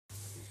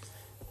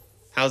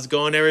How's it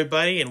going,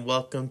 everybody? And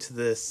welcome to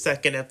the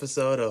second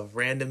episode of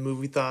Random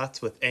Movie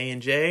Thoughts with A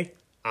and J.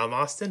 I'm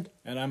Austin.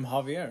 And I'm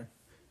Javier.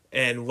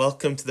 And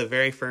welcome to the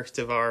very first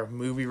of our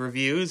movie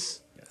reviews.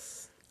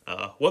 Yes.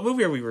 What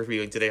movie are we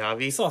reviewing today, Javi?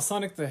 We saw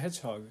Sonic the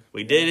Hedgehog.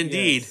 We did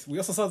indeed. Yes. We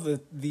also saw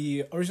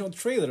the original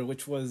trailer,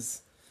 which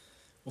was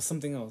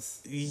something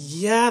else.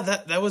 Yeah,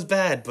 that was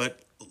bad,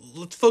 but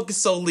let's focus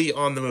solely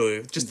on the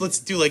movie. Let's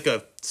do like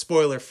a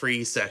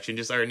spoiler-free section,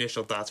 just our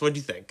initial thoughts. What do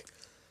you think?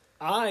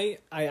 I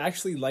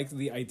actually liked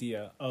the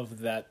idea of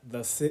that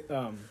the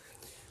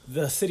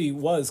city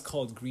was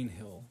called Green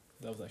Hill.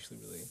 That was actually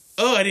really...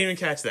 Oh, I didn't even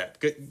catch that.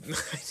 Good.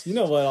 You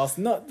know what else?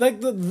 No, like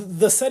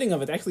the setting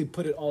of it actually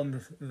put it all in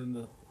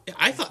the... Yeah,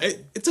 I thought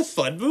it's a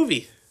fun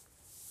movie.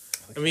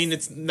 I mean,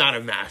 it's not a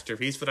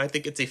masterpiece, but I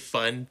think it's a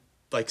fun,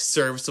 like,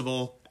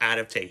 serviceable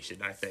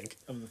adaptation, I think.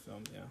 Of the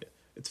film, yeah.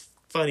 It's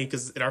funny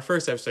because in our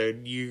first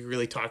episode, you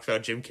really talked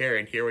about Jim Carrey,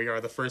 and here we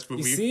are, the first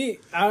movie. You see,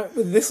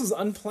 this was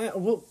unplanned.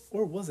 Well,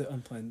 or was it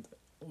unplanned?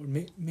 Or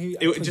maybe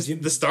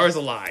the stars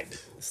aligned.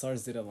 The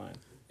stars did align.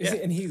 Yeah.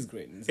 And he's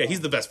great. Yeah,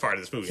 he's the best part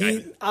of this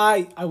movie.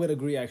 I would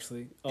agree,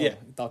 actually. Oh, yeah.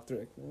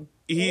 Dr.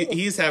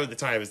 He's having the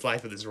time of his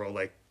life with this role.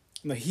 Like,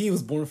 no, he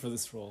was born for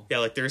this role. Yeah,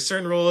 like there are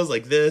certain roles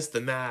like this,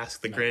 The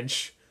Mask, The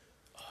Grinch.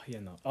 Oh, yeah,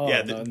 no. Oh,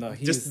 yeah, no.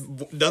 Just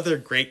another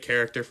great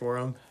character for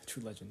him.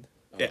 True legend.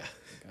 Oh, yeah.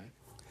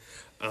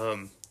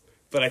 Okay.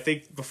 But I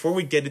think before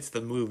we get into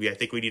the movie, I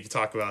think we need to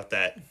talk about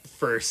that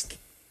first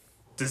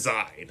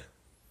design.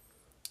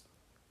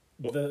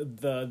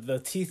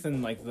 The teeth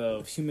and like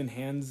the human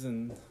hands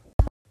and...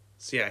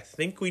 So yeah, I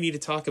think we need to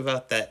talk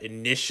about that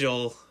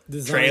initial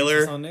design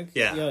trailer. Sonic.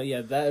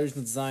 Yeah, that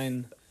original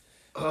design.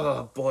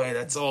 Oh boy,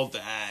 that's all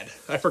bad.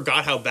 I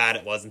forgot how bad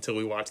it was until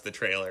we watched the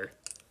trailer.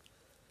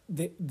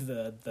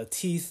 The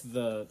teeth,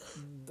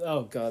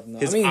 oh god, no.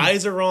 His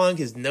eyes are wrong.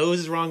 His nose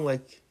is wrong.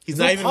 Like he's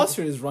not even. His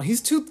posture is wrong.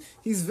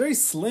 He's very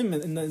slim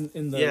in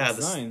the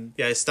design.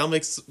 His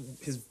stomach's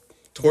his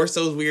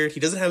torso's weird. He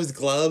doesn't have his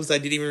gloves. I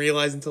didn't even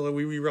realize until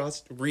we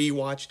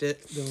rewatched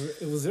it.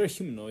 It was very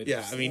humanoid.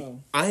 Yeah, I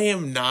mean, I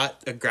am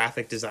not a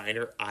graphic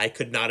designer. I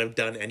could not have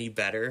done any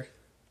better.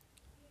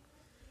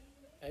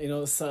 You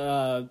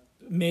know,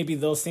 maybe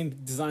those same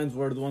designs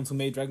were the ones who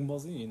made Dragon Ball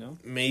Z. You know,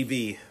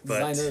 maybe,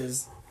 but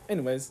designers.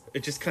 Anyways,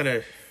 it just kind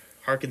of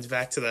harkens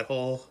back to that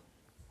whole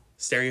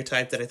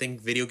stereotype that I think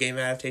video game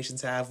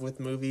adaptations have with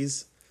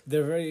movies.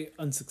 They're very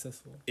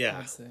unsuccessful. Yeah,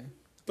 I'd say.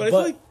 But I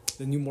feel like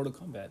the new Mortal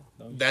Kombat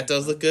that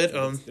does look good.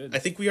 Good. I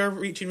think we are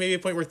reaching maybe a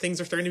point where things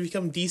are starting to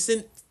become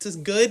decent to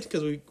good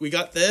because we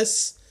got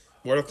this.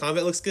 Mortal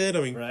Kombat looks good.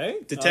 I mean,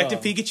 right?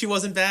 Detective Pikachu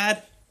wasn't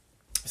bad.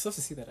 I still have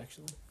to see that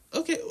actually.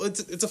 Okay, well,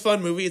 it's a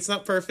fun movie. It's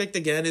not perfect.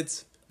 Again,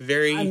 it's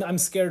very. I'm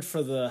scared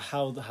for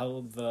how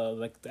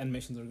the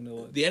animations are gonna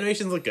look. The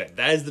animations look good.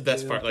 That is the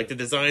best part. Like the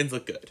designs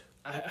look good.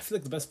 I feel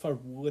like the best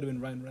part would have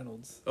been Ryan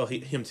Reynolds. Oh,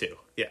 him too.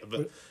 Yeah,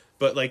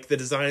 but like the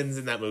designs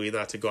in that movie,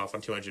 not to go off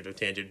on too much of a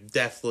tangent,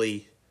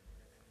 definitely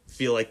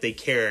feel like they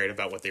cared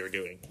about what they were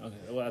doing. Okay,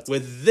 well,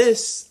 with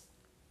this,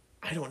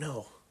 I don't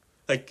know.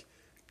 Like,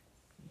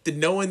 did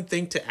no one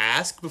think to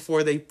ask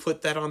before they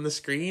put that on the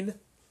screen?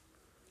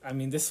 I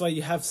mean, this is why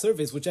you have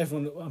surveys, which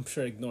everyone, I'm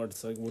sure, ignored,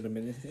 so it wouldn't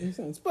make any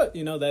sense. But,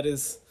 you know, that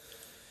is...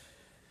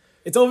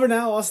 It's over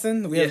now,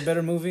 Austin. We have a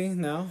better movie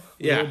now.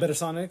 We have a better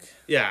Sonic.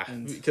 Yeah,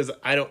 because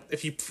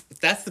if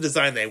that's the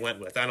design they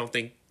went with, I don't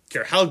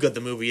care how good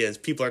the movie is,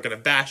 people are going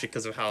to bash it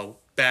because of how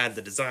bad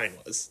the design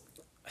was.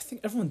 I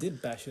think everyone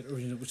did bash it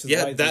originally, which is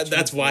why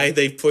that's why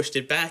they pushed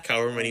it back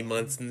however many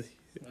months. And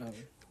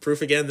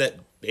proof again that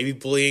maybe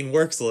bullying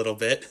works a little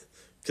bit,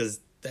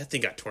 because that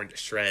thing got torn to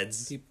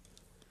shreds.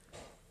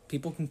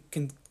 People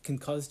can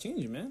cause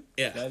change, man.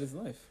 Yeah. That is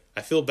life.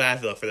 I feel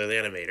bad, though, for the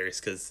animators,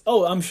 because...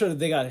 Oh, I'm sure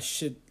they got a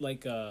shit,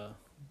 like,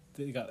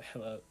 they got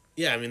hell out.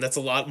 Yeah, I mean, that's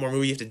a lot more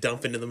movie you have to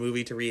dump into the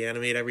movie to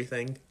reanimate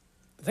everything.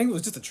 I think it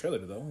was just a trailer,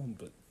 though,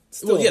 but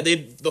still... Well, yeah,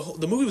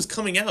 the movie was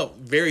coming out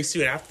very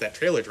soon after that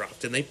trailer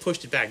dropped, and they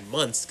pushed it back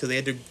months, because they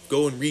had to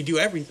go and redo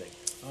everything.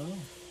 Oh.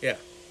 Yeah.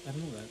 I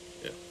didn't know that.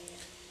 Yeah.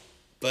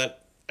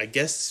 But... I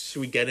guess,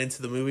 should we get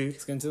into the movie?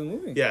 Let's get into the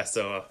movie. Yeah,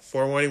 so,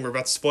 forewarning, we're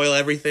about to spoil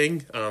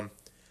everything.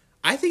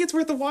 I think it's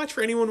worth a watch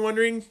for anyone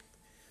wondering.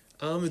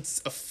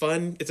 It's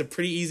a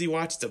pretty easy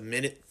watch.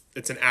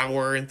 It's an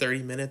hour and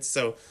 30 minutes,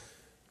 so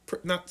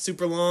not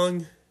super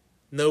long.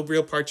 No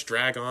real parts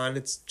drag on.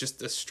 It's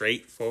just a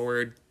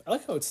straightforward... I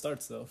like how it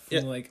starts, though.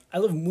 I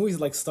love movies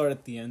like start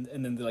at the end,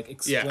 and then they like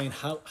explain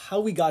how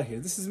we got here.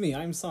 This is me.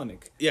 I'm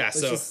Sonic. Yeah,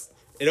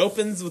 it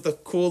opens with a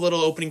cool little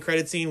opening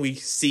credit scene. We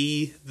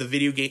see the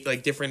video game,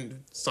 like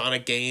different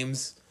Sonic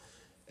games,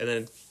 and then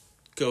it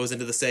goes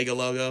into the Sega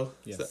logo.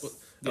 Yes. So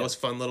that was a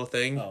fun little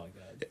thing. Oh, my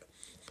God. Yeah.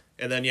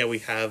 And then, we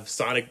have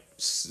Sonic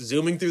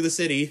zooming through the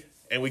city,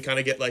 and we kind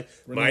of get like...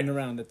 running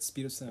around at the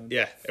speed of sound.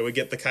 Yeah, and we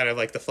get the kind of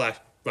like the flash.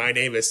 My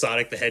name is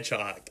Sonic the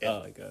Hedgehog. And, oh,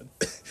 my God.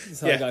 This is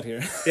how I got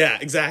here. Yeah,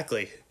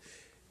 exactly.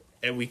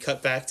 And we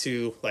cut back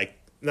to, like,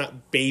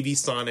 not baby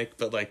Sonic,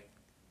 but, like,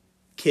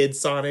 Kid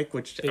Sonic,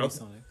 which... Baby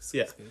Sonic.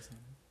 Yeah. Baby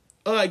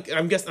Sonic.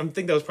 I'm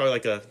thinking that was probably,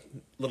 like, a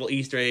little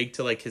Easter egg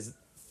to, like, his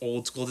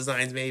old school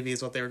designs. Maybe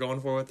is what they were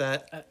going for with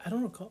that. I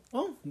don't recall.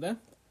 Oh, yeah.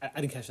 I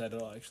didn't catch that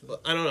at all, actually.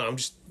 I don't know. I'm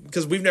just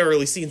because we've never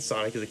really seen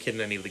Sonic as a kid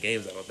in any of the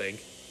games. I don't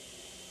think.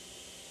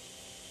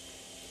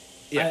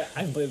 Yeah, I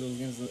haven't played those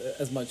games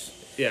as much.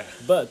 Yeah,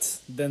 but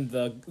then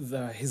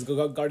his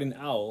guardian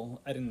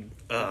owl, I didn't.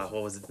 What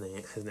was its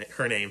name?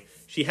 Her name.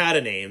 She had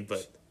a name,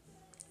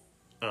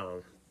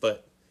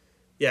 but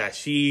yeah,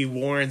 she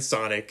warns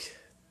Sonic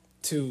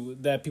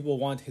that people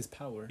want his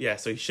power. Yeah,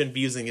 so he shouldn't be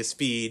using his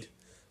speed,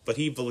 but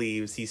he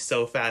believes he's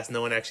so fast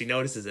no one actually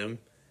notices him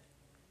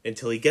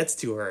until he gets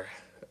to her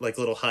like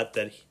little hut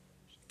that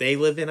they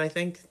live in. I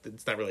think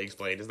it's not really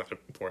explained. It's not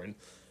important.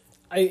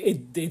 They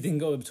didn't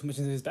go too much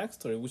into his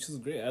backstory, which is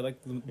great. I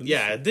like the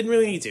yeah, it didn't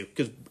really need to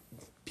because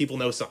people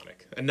know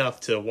Sonic enough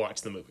to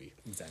watch the movie.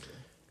 Exactly.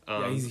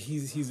 Yeah,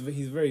 he's a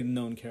very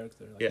known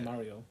character, like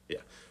Mario.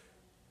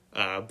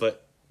 Yeah.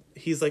 But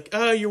he's like,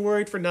 oh, you're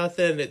worried for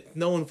nothing.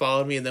 No one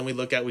followed me, and then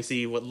we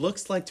see what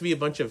looks like to be a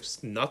bunch of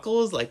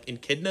Knuckles, like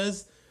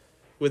echidnas,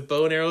 with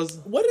bow and arrows.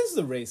 What is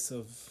the race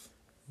of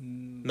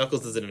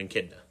Knuckles? Is an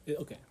echidna.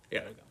 Okay.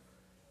 Yeah.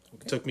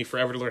 Okay. Took me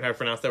forever to learn how to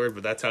pronounce that word,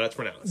 but that's how it's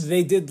pronounced.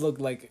 They did look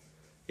like.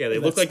 Yeah, they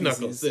look like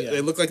Knuckles.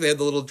 They look like they had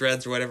the little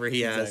dreads or whatever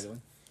he has.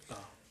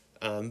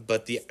 Exactly.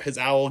 But his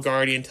owl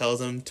guardian tells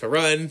him to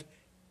run.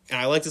 And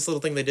I like this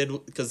little thing they did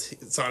because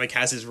Sonic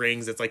has his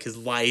rings. It's like his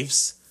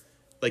lives.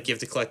 Like you have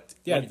to collect.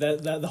 Yeah,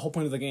 the whole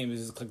point of the game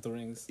is just collect the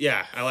rings.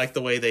 Yeah, I like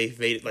the way they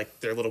made it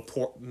like their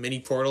little mini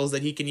portals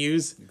that he can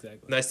use.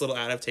 Exactly. Nice little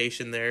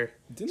adaptation there.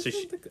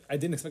 I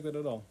didn't expect that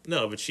at all.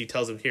 No, but she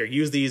tells him, here,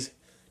 use these.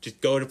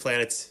 Just go to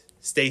planets.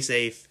 Stay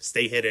safe.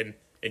 Stay hidden.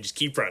 And just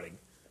keep running.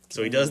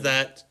 So he does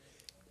that.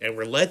 And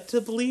we're led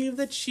to believe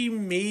that she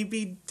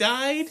maybe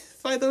died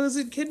by those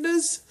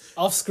echidnas.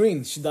 Off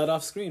screen. She died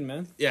off screen,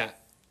 man. Yeah.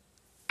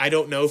 I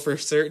don't know for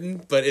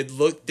certain, but it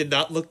did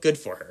not look good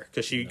for her.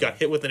 Because she got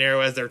hit with an arrow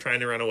as they were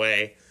trying to run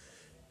away.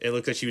 It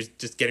looked like she was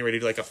just getting ready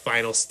to do like a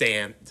final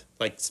stand,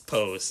 like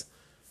pose.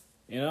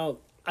 You know,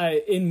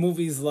 in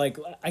movies like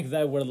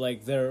that where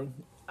like they're...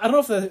 I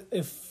don't know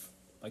if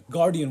like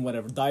Guardian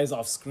whatever dies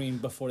off screen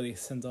before they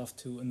send off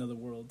to another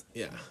world.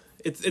 Yeah.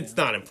 It's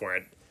not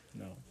important.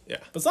 No. Yeah.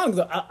 But Sonic,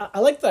 though, I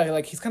like that.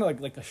 Like he's kind of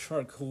like a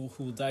shark who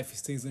will die if he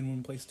stays in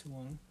one place too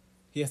long.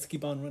 He has to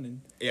keep on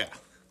running. Yeah.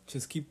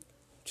 Just keep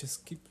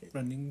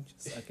running.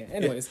 Okay.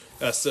 Anyways.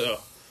 So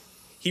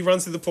he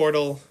runs through the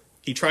portal.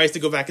 He tries to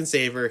go back and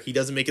save her. He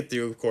doesn't make it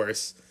through, of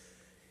course.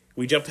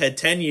 We jump ahead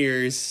 10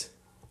 years.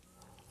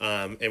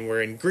 And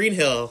we're in Green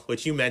Hill,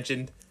 which you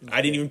mentioned.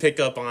 I didn't even pick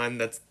up on.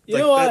 You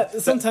know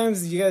what?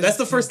 Sometimes you guys... That's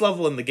the first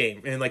level in the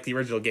game, in like the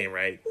original game,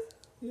 right?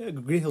 Yeah,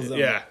 Green Hill Zone.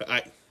 Yeah.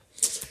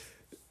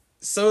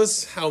 So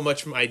is how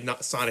much my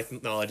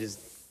Sonic knowledge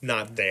is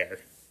not there.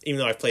 Even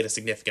though I've played a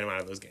significant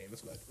amount of those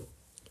games.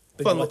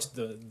 But you watched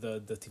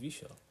the TV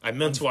show. I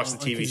meant to watch the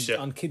TV show.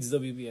 On Kids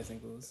WB, I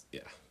think it was.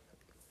 Yeah.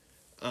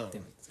 All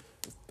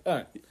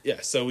right.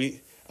 Yeah, so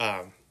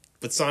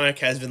but Sonic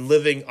has been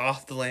living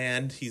off the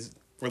land.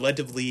 We're led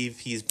to believe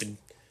he's been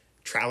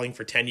traveling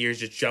for 10 years,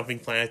 just jumping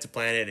planet to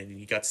planet, and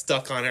he got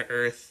stuck on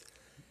Earth.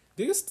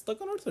 Did he get stuck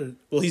on Earth? Or?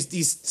 Well, he's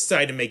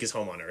decided to make his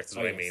home on Earth, is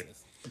what I mean.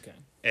 Yes. Okay.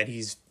 And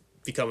he's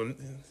become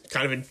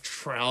kind of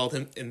enthralled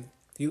in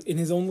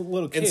his own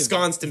little cave.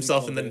 Ensconced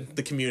himself in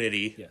the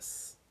community.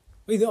 Yes.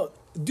 Wait, no,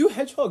 do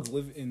hedgehogs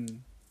live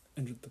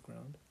under the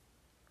ground?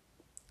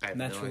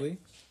 Naturally?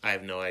 I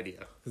have no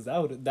idea. Because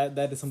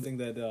that is something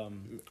that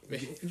would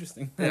be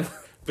interesting.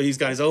 But he's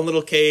got his own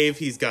little cave.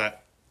 He's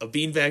got a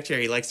beanbag chair.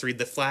 He likes to read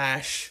The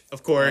Flash,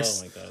 of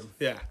course. Oh my god.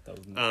 Yeah. That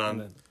was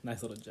a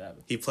nice little jab.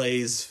 He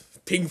plays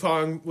ping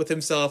pong with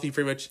himself. He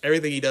pretty much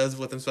everything he does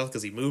with himself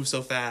because he moves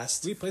so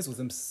fast. He plays with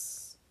him.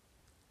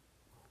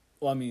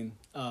 Well, I mean,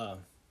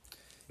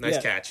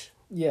 nice catch.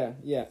 Yeah.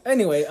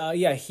 Anyway,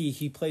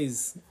 he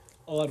plays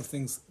a lot of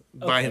things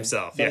by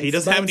himself. Yeah, he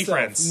doesn't have any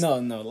friends. No.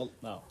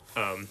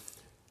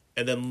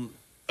 And then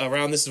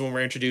around this is when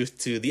we're introduced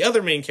to the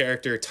other main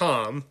character,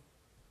 Tom.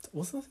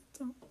 What's that?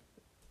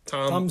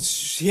 Tom.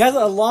 He has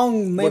a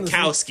long name.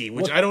 Wachowski,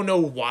 which I don't know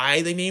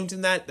why they named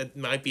him that. That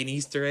might be an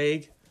Easter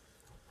egg.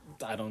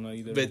 I don't know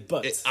either.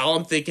 But all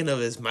I'm thinking of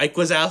is Mike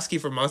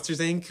Wazowski from Monsters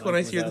Inc. when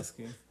I hear this.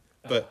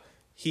 But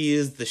he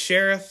is the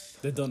sheriff.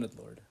 The Donut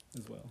Lord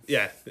as well.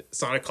 Yeah,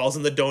 Sonic calls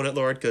him the Donut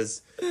Lord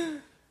because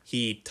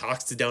he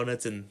talks to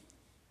donuts and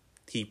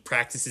he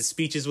practices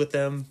speeches with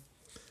them.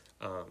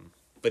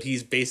 But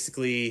he's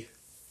basically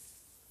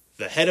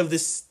the head of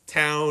this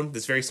town,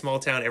 this very small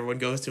town. Everyone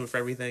goes to him for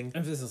everything.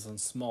 Emphasis on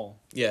small.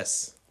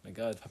 Yes. My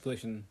God,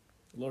 population,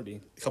 lordy.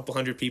 A couple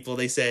hundred people,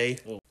 they say.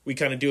 Oh. We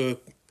kind of do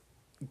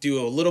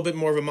a little bit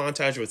more of a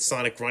montage with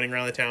Sonic running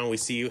around the town. We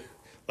see,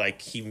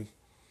 like, he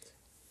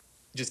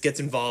just gets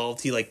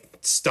involved. He, like,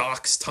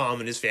 stalks Tom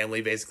and his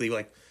family, basically,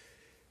 like,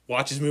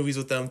 watches movies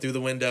with them through the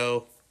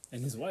window.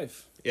 And his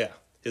wife. Yeah,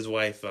 his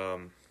wife.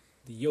 The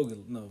yoga,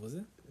 no, was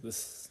it?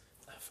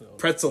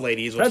 Pretzel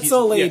Lady is what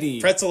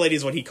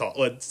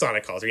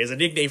Sonic calls her. He has a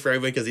nickname for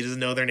everybody because he doesn't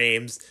know their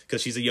names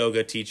because she's a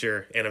yoga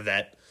teacher and a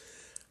vet.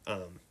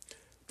 But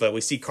But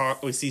we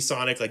see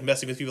Sonic like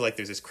messing with people. Like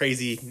there's this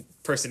crazy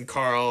person,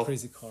 Carl.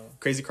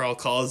 Crazy Carl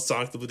calls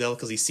Sonic the Blue Devil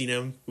because he's seen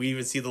him. We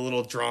even see the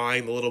little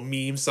drawing, the little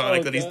meme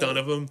Sonic that he's done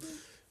of him,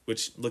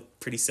 which looked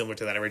pretty similar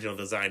to that original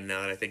design.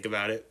 Now that I think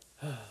about it,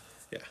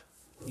 yeah.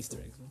 Easter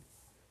eggs.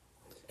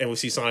 And we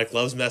see Sonic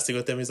loves messing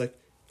with him. He's like,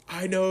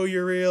 "I know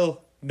you're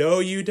real. No,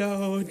 you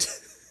don't."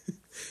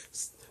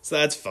 So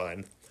that's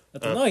fun. At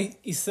the night,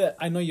 he said,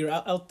 "I know you're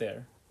out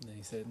there." And then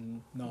he said,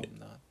 "No, I'm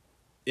not."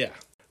 Yeah,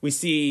 we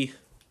see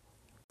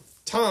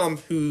Tom,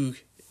 who,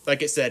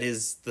 like I said,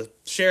 is the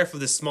sheriff of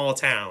this small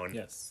town.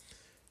 Yes,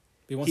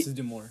 he wants to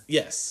do more.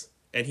 Yes,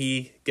 and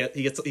he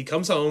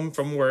comes home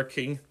from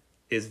working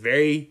his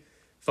very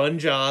fun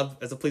job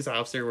as a police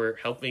officer. We're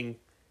helping,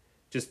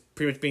 just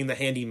pretty much being the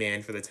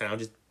handyman for the town,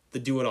 just the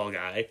do-it-all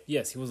guy.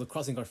 Yes, he was a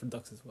crossing guard for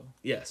ducks as well.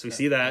 Yes, we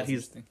see that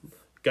he's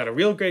got a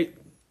real great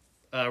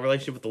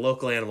relationship with the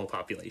local animal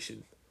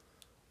population.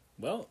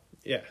 Well,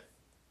 yeah,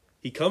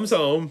 he comes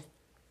home,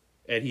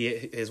 and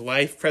his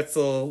wife,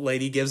 Pretzel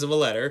Lady, gives him a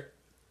letter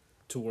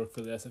to work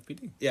for the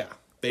SFPD. Yeah,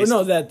 or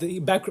no,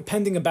 that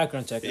pending a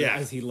background check. Yeah.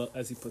 as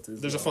he puts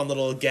his. There's a fun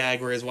little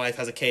gag where his wife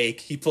has a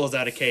cake. He pulls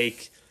out a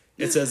cake.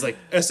 It says like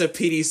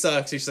SFPD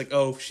sucks. And she's like,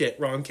 "Oh shit,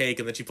 wrong cake,"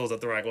 and then she pulls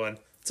out the right one.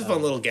 It's a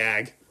fun little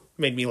gag.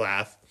 Made me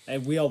laugh.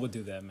 And we all would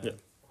do that, man. Yeah.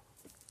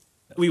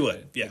 We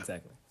would, yeah,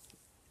 exactly.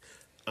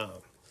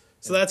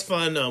 So that's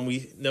fun.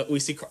 We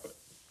see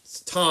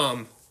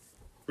Tom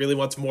really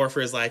wants more for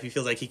his life. He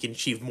feels like he can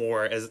achieve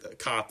more as a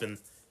cop in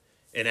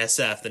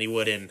SF than he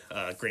would in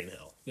Green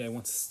Hill. Yeah, he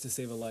wants to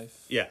save a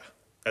life. Yeah,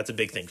 that's a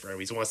big thing for him.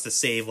 He wants to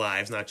save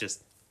lives, not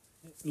just...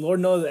 Lord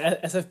knows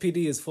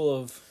SFPD is full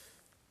of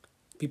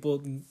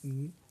people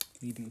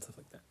needing stuff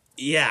like that.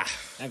 Yeah.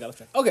 I gotta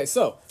check. Okay,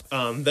 so...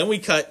 Then we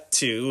cut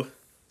to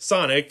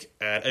Sonic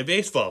at a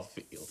baseball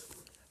field.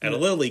 At a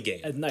Little League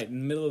game. At night, in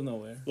the middle of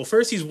nowhere. Well,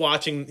 first he's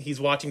watching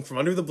from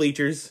under the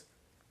bleachers.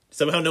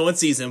 Somehow no one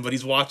sees him, but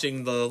he's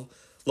watching the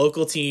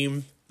local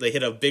team. They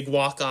hit a big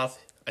walk-off.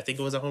 I think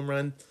it was a home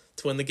run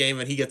to win the game,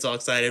 and he gets all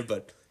excited,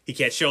 but he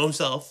can't show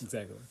himself.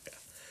 Exactly. Yeah.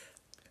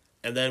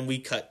 And then we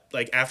cut,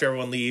 like, after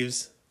everyone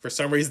leaves, for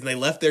some reason they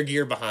left their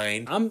gear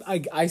behind.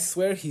 I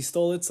swear he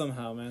stole it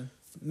somehow, man.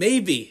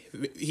 Maybe.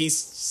 He's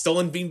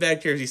stolen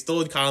beanbag chairs, he's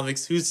stolen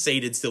comics. Who's to say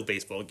he did steal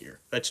baseball gear?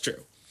 That's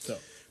true. So,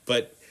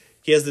 but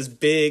he has this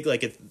big,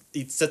 like,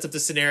 he sets up the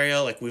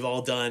scenario, like we've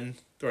all done,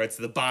 where it's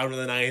the bottom of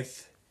the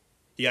ninth.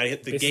 You gotta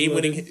hit the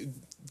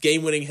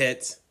game-winning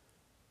hit.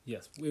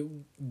 Yes.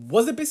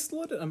 Was it bases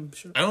loaded? I'm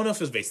sure. I don't know if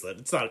it was bases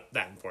loaded. It's not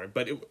that important.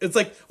 But it's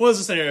like one of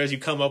those scenarios you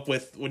come up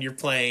with when you're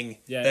playing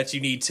that you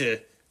need to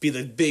be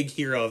the big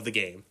hero of the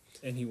game.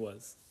 And he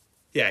was.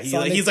 Yeah,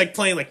 he's like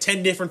playing like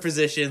 10 different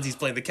positions. He's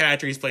playing the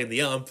catcher. He's playing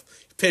the ump,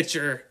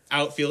 pitcher,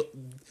 outfielder.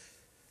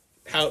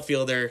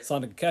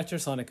 Sonic catcher,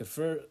 Sonic at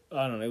first.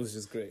 I don't know. It was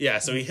just great. Yeah,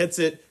 so he hits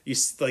it.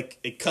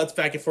 It cuts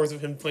back and forth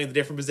with him playing the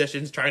different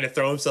positions, trying to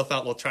throw himself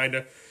out while trying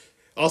to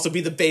also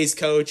be the base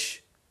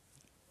coach.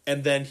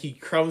 And then he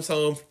comes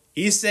home.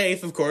 He's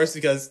safe, of course,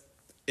 because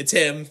it's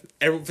him.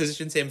 Everyone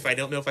positions him. I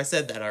don't know if I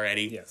said that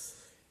already. Yes.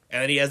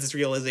 And then he has this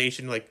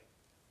realization, like,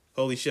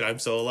 holy shit, I'm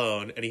so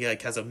alone. And he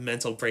like has a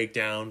mental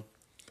breakdown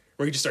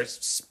where he just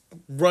starts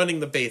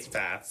running the base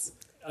paths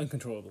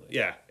uncontrollably.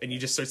 Yeah, and you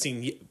just start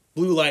seeing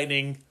blue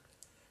lightning,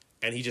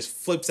 and he just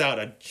flips out.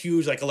 A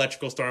huge like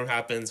electrical storm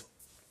happens,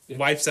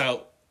 wipes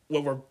out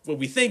what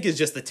we think is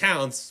just the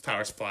town's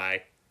power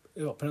supply.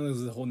 Apparently, it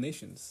was the whole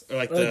nation's, or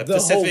like the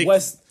Pacific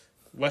whole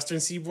Western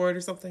Seaboard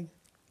or something.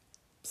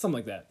 Something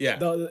like that. Yeah.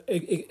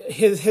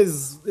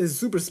 His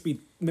super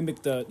speed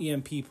mimicked the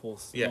EMP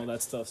pulse and all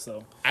that stuff.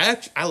 So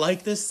I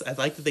like this. I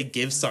like that they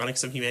give Sonic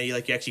some humanity.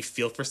 Like you actually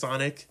feel for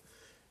Sonic.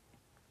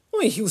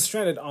 Well, he was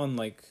stranded on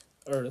like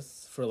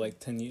Earth for like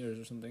 10 years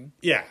or something.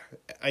 Yeah,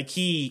 like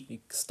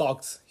he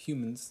stalks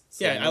humans.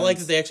 I like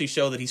that they actually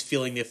show that he's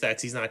feeling the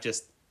effects. He's not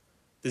just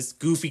this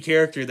goofy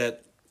character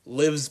that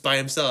lives by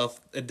himself.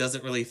 It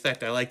doesn't really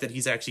affect. I like that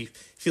he's actually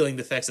feeling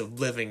the effects of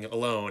living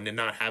alone and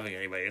not having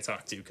anybody to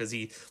talk to because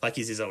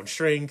he's his own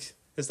shrink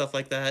and stuff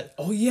like that.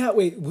 Oh yeah,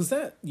 wait, was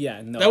that?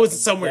 Yeah, no, that was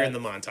somewhere in the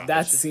montage.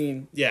 That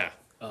scene. Yeah.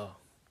 Oh.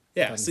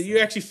 Yeah. So you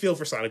actually feel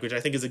for Sonic, which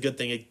I think is a good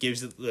thing. It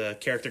gives the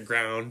character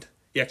ground.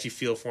 You actually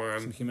feel for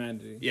him. Some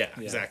humanity. Yeah,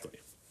 exactly.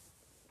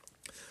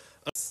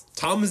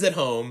 Tom is at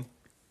home.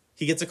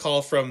 He gets a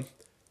call from,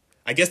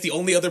 I guess, the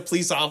only other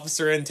police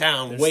officer in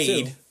town, There's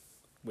Wade. two.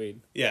 Wade.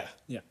 Yeah.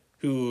 Yeah.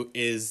 Who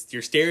is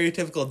your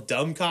stereotypical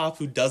dumb cop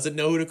who doesn't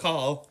know who to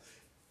call.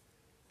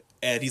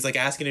 And he's like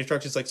asking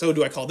instructions like, so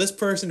do I call this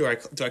person? Do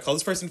I call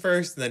this person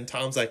first? And then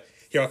Tom's like,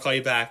 here, I'll call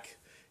you back.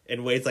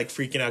 And Wade's like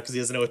freaking out because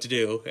he doesn't know what to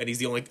do. And he's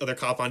the only other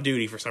cop on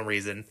duty for some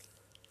reason.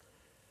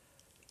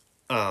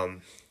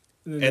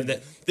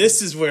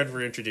 This is where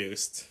we're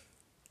introduced.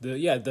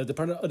 The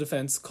Department of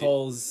Defense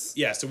calls...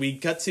 So we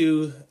cut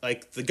to,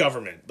 like, the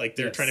government. Like,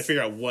 they're trying to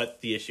figure out what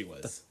the issue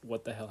was.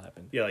 What the hell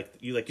happened. Yeah, like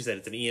you said,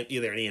 it's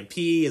either an EMP,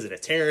 is it a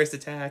terrorist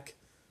attack?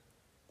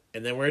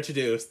 And then we're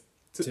introduced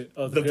to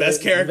the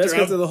best character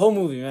of the whole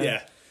movie, man.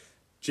 Yeah.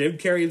 Jim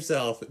Carrey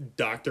himself,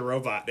 Dr.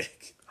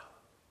 Robotnik.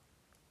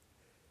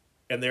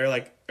 And they're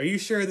like, "Are you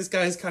sure this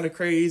guy's kind of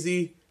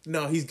crazy?"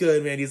 No, he's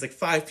good, man. He's like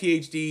 5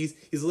 PhDs.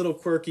 He's a little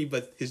quirky,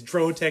 but his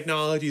drone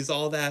technology is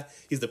all that.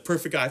 He's the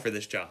perfect guy for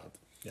this job.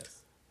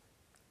 Yes.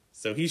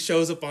 So he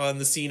shows up on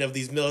the scene of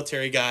these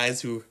military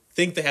guys who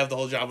think they have the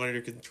whole job under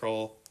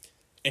control.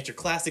 Enter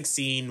classic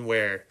scene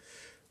where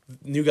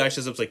new guy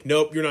shows up, like,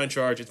 "Nope, you're not in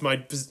charge. It's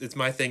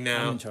my thing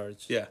now. I'm in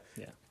charge." Yeah.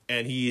 Yeah.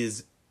 And he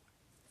is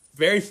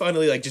very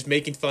funnily like just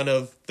making fun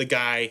of the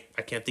guy.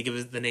 I can't think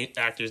of the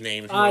actor's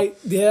name.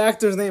 The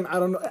actor's name, I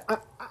don't know. I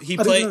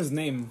don't know his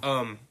name.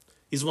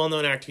 He's a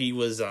well-known actor. He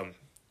was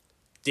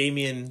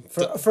Damien.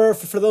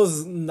 For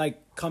those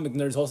like comic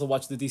nerds who also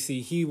watch the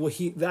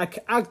DC,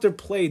 the actor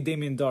played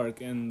Damien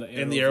Dark in the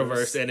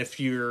Arrowverse. And if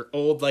you're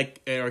old,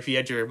 like, or if you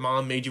had your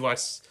mom made you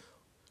watch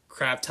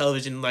crap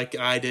television like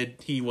I did,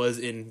 he was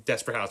in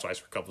Desperate Housewives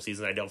for a couple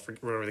seasons. I don't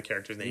remember the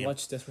character's name. You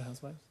watched Desperate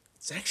Housewives?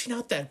 It's actually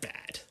not that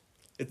bad.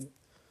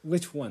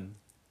 Which one?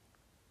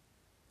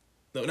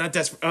 No, not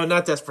Desperate. Oh,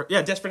 not Desperate.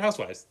 Yeah, Desperate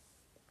Housewives.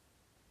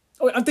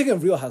 Oh, I'm thinking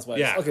of Real Housewives.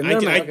 Yeah, okay,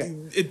 never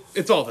mind. Okay.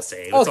 It's all the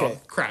same. It's all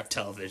crap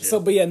television. So,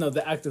 but yeah, no,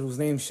 the actor whose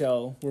name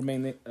shall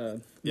remain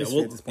yeah,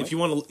 well, if you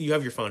want to, you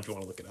have your phone if you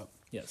want to look it up.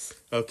 Yes.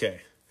 Okay.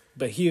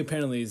 But he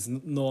apparently is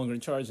no longer in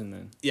charge, and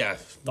then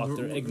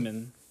Dr.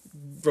 Eggman.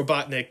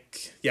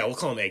 Robotnik, yeah, we'll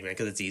call him Eggman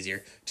because it's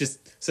easier, just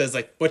says,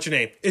 like, "What's your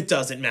name?" "It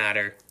doesn't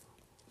matter.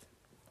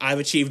 I've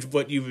achieved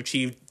what you've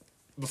achieved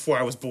before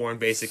I was born,"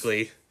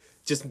 basically.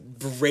 Just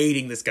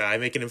berating this guy,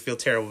 making him feel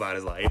terrible about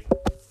his life.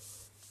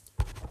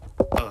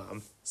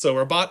 So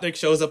Robotnik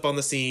shows up on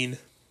the scene,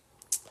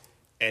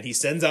 and he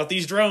sends out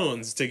these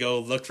drones to go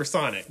look for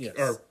Sonic. Yes.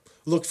 Or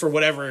look for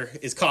whatever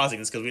is causing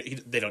this,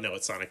 because they don't know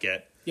it's Sonic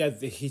yet. Yeah,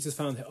 he just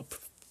found a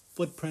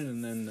footprint,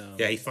 and then...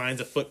 yeah, he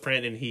finds a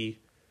footprint, and he...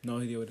 No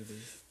idea what it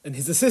is. And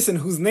his assistant,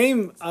 whose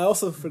name I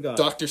also forgot.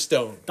 Dr.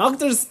 Stone.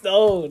 Dr.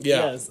 Stone,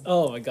 yeah. Yes.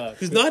 Oh my god.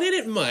 Who's not in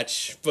it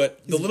much,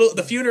 but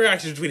the few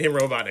interactions between him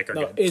and Robotnik are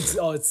good.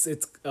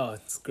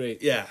 It's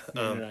great. Yeah.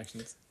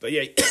 Interactions. But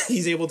yeah,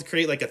 he's able to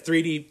create like a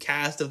 3D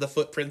cast of the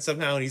footprint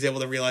somehow, and he's able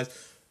to realize,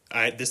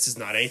 this is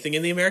not anything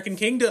in the American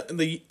Kingdom,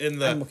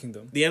 Animal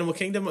Kingdom. The Animal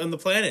Kingdom on the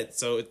planet.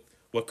 So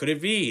what could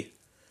it be?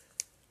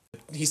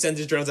 He sends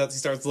his drones out. He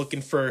starts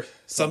looking for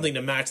something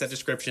to match that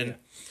description. Yeah.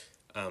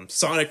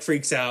 Sonic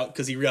freaks out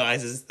because he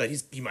realizes that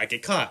he might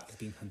get caught. He's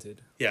being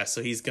hunted. Yeah,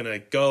 so he's gonna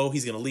go.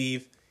 He's gonna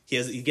leave.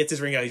 He gets his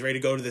ring out. He's ready to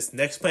go to this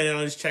next planet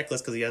on his checklist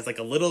because he has like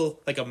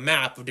a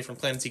map of different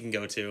planets he can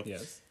go to.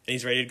 Yes. And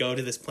he's ready to go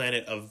to this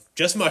planet of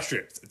just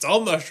mushrooms. It's all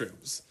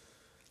mushrooms.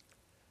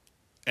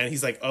 And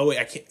he's like, "Oh wait,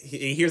 I can't."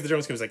 He hears the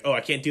drones come. He's like, "Oh,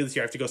 I can't do this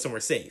here. I have to go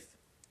somewhere safe."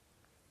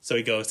 So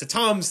he goes to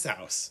Tom's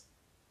house.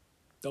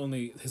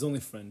 His only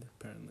friend,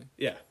 apparently.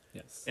 Yeah.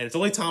 Yes. And it's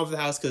only Tom's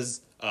house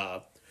because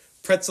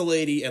Pretzel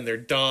Lady and their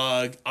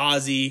dog,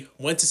 Ozzy,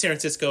 went to San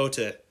Francisco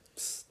to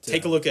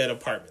take a look at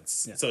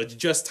apartments. Yeah. So it's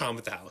just Tom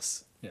at the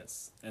house.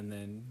 Yes. And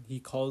then he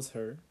calls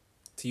her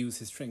to use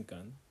his trank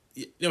gun.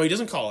 No, he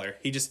doesn't call her.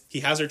 He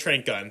has her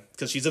trank gun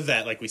because she's a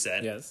vet, like we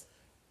said. Yes.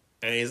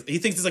 And he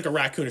thinks it's like a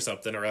raccoon or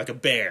something, or like a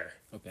bear.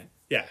 Okay.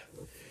 Yeah.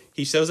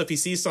 He shows up, he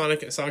sees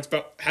Sonic. Sonic's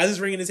has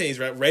his ring in his hand. He's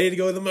ready to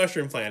go to the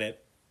mushroom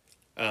planet.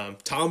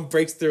 Tom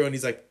breaks through and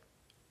he's like,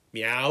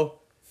 "Meow."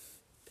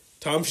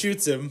 Tom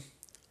shoots him.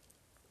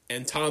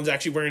 And Tom's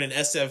actually wearing an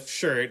SF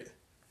shirt,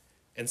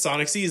 and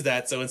Sonic sees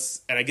that, and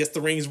I guess the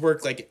rings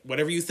work like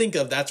whatever you think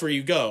of, that's where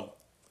you go.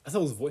 I thought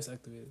it was voice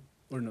activated,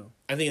 or no?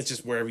 I think it's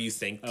just wherever you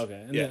think. Okay,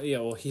 and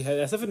well, he had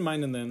SF in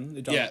mind, and then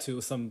it dropped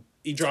to some.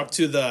 He dropped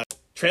to the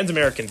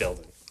Trans-American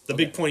building, the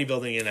big pointy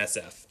building in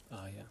SF.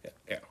 Oh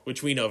yeah,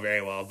 which we know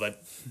very well,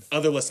 but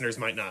other listeners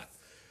might not.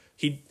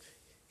 He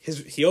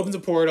opens a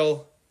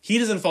portal. He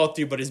doesn't fall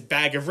through, but his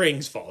bag of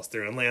rings falls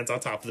through and lands on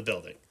top of the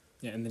building.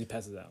 Yeah, and then he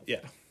passes out.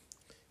 Yeah.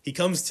 He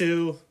comes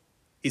to,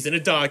 he's in a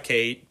dog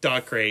crate.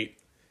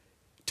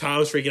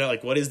 Tom's freaking out,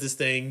 like, what is this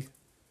thing?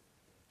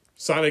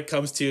 Sonic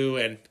comes to,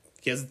 and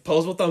he has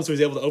posable thumbs, so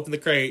he's able to open the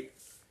crate.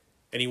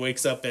 And he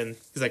wakes up, and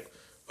he's like,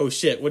 "Oh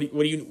shit! What do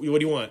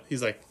you want?"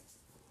 He's like,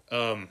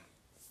 "I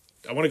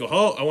want to go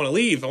home. I want to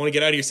leave. I want to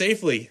get out of here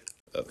safely."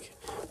 Okay.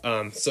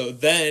 So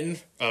then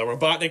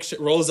Robotnik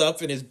rolls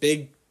up in his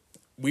big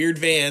weird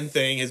van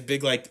thing, his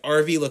big like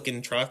RV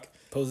looking truck.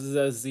 Poses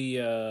as the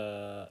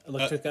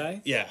electric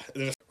guy? Yeah.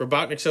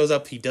 Robotnik shows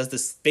up. He does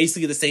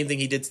basically the same thing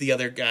he did to the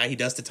other guy. He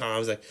does to Tom.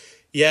 He's like,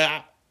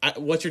 "Yeah,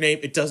 what's your name?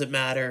 It doesn't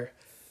matter.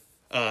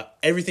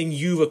 Everything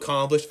you've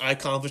accomplished, I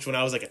accomplished when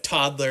I was like a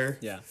toddler.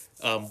 Yeah.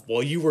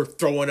 While you were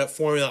throwing up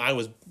formula, I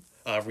was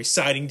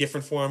reciting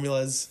different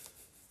formulas."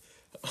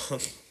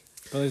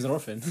 Well, he's an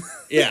orphan.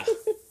 Yeah.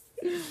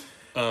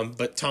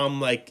 But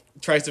Tom like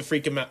tries to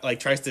freak him out. Like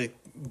tries to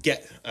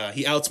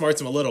he outsmarts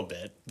him a little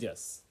bit.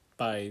 Yes.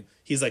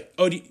 He's like,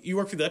 "Oh, do you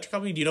work for the electric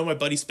company? Do you know my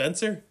buddy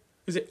Spencer?"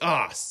 Who's like,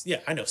 yeah,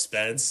 I know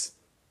Spence."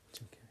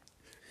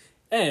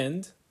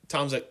 And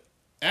Tom's like,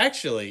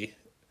 "Actually,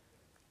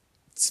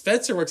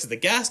 Spencer works at the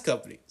gas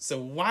company, so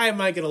why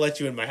am I going to let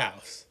you in my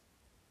house?"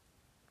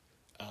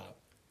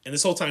 And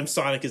this whole time,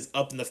 Sonic is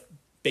up in the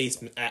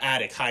basement,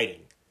 attic,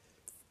 hiding.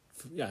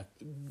 Yeah.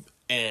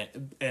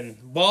 And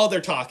while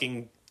they're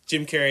talking,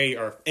 Jim Carrey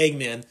or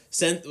Eggman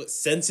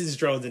sends his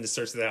drones in to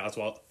search the house,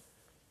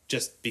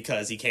 just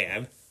because he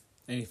can.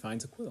 And he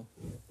finds a quill.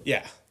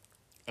 Yeah.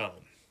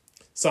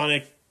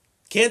 Sonic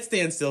can't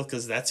stand still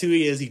because that's who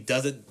he is. He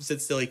doesn't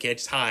sit still. He can't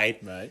just hide.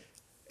 Right.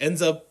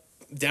 Ends up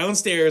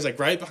downstairs, like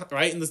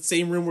right in the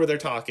same room where they're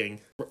talking.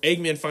 Where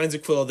Eggman finds a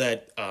quill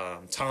that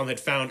Tom had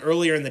found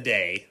earlier in the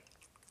day.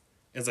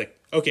 And it's like,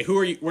 okay, who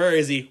are you? Where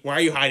is he? Why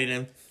are you hiding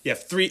him? You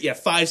have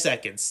 5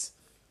 seconds.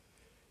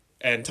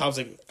 And Tom's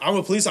like, I'm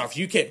a police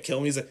officer. You can't kill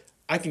me. He's like,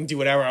 I can do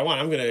whatever I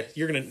want.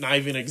 You're gonna not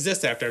even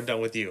exist after I'm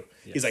done with you.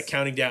 Yes. He's like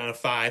counting down on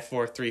 5,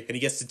 4, 3, and he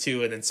gets to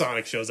 2, and then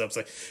Sonic shows up. It's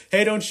like,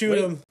 hey, don't shoot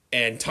him.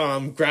 And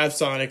Tom grabs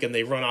Sonic, and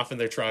they run off in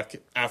their truck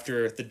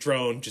after the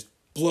drone just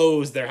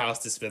blows their house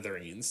to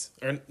smithereens.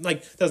 Or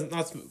not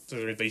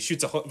smithereens, but he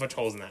shoots a bunch of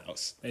holes in the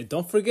house. Hey,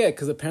 don't forget,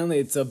 because apparently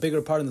it's a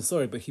bigger part in the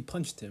story, but he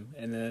punched him,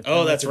 and then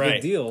that's right.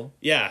 Big deal.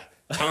 Yeah,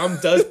 Tom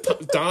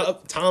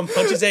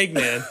punches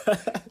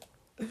Eggman.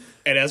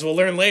 And as we'll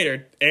learn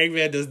later,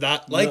 Eggman does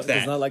not like that.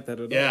 Does not like that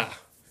at all. Yeah.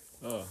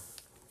 Oh.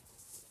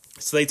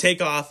 So they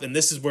take off, and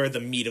this is where the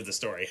meat of the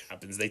story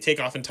happens. They take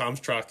off in Tom's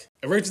truck.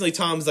 Originally,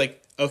 Tom's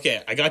like,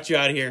 okay, I got you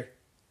out of here.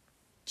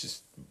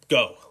 Just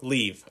go.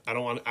 Leave. I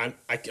don't want... I'm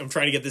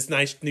trying to get this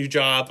nice new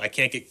job. I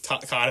can't get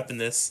caught up in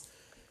this.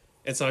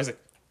 And so I was like,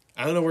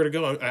 I don't know where to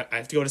go. I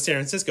have to go to San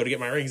Francisco to get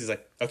my rings. He's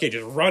like, okay,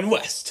 just run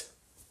west.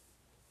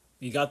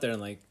 He got there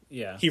and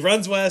yeah. He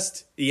runs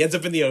west. He ends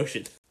up in the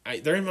ocean.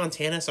 They're in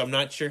Montana, so I'm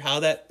not sure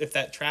if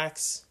that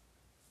tracks.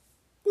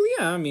 Well,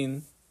 yeah, I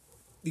mean,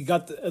 he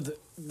got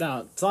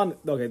now it's on.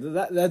 Okay,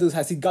 that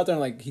dude he got there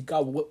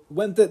and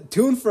went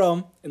to and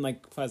from in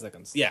 5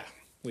 seconds. Yeah,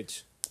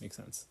 which makes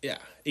sense. Yeah,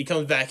 he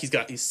comes back.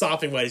 He's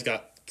sopping wet. He's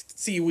got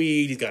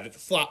seaweed. He's got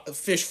a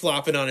fish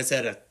flopping on his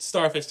head, a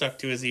starfish stuck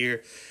to his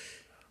ear,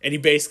 and he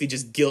basically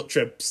just guilt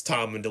trips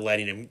Tom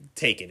into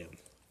taking him.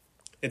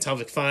 And Tom's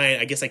like, "Fine,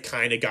 I guess I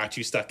kind of got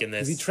you stuck in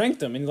this." Because he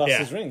tranked him and he lost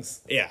his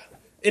rings. Yeah.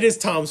 It is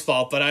Tom's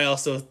fault, but I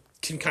also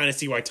can kind of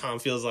see why Tom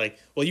feels like,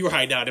 well, you were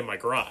hiding out in my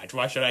garage.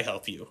 Why should I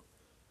help you?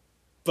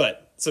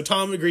 But, so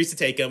Tom agrees to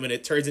take him, and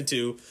it turns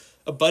into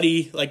a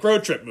buddy,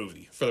 road trip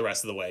movie for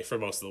most of the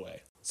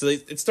way. So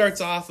it starts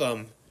off,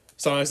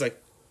 Sonic's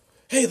like,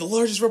 hey, the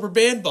largest rubber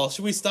band ball,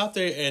 should we stop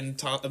there? And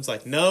Tom's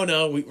like,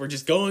 no, we're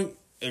just going,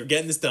 we're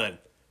getting this done.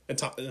 And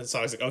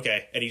Sonic's like,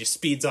 okay. And he just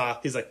speeds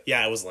off. He's like,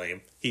 yeah, it was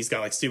lame. He's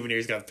got,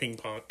 souvenirs, he's got a ping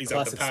pong, he's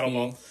got the paddle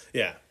ball.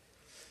 Yeah.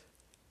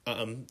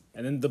 And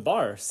then the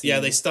bar scene. Yeah,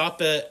 they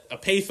stop at a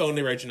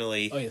payphone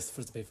originally. Oh yes,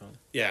 first the payphone.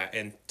 Yeah,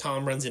 and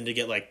Tom runs in to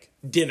get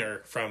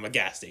dinner from a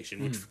gas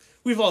station, which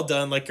we've all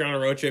done. You're on a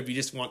road trip, you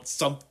just want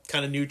some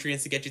kind of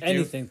nutrients to get you through.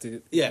 Anything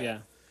to yeah.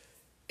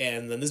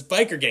 And then this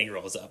biker gang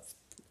rolls up.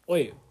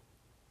 Wait,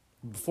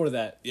 before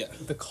that,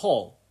 the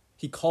call.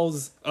 He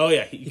calls. Oh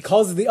yeah, he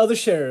calls the other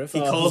sheriff. He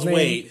calls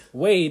Wade.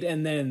 Wade,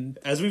 and then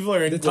as we've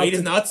learned, Wade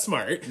is not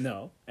smart.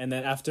 No, and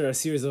then after a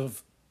series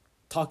of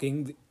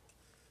talking,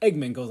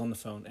 Eggman goes on the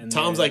phone, and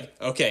Tom's like,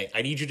 okay,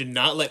 I need you to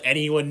not let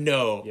anyone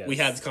know we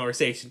had this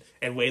conversation.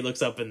 And Wade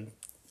looks up, and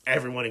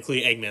everyone,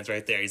 including Eggman's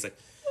right there. He's like,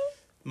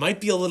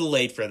 might be a little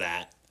late for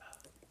that.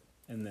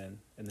 And then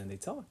they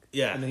talk.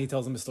 Yeah. And then he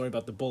tells him a story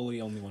about the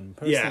bully, only one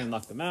person, and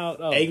knocked him out.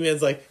 Oh.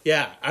 Eggman's like,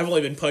 yeah, I've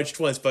only been punched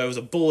once, but I was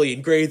a bully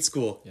in grade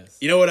school. Yes.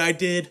 You know what I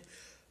did?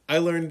 I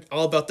learned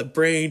all about the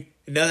brain,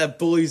 and now that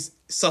bully's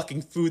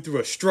sucking food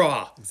through a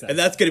straw. Exactly. And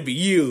that's going to be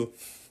you.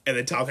 And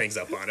then Tom hangs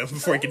up on him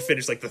before he can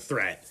finish the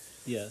threat.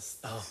 Yes.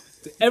 Oh,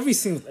 every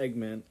scene with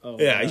Eggman. Oh,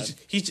 yeah.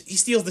 He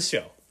steals the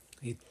show.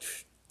 He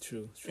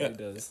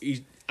does.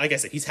 Like I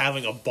said, he's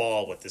having a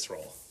ball with this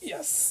role.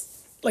 Yes.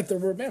 Like the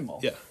rubber band ball.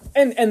 Yeah.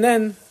 And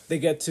then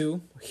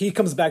he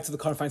comes back to the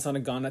car and finds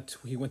Sonic gone.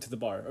 He went to the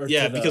bar.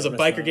 Because a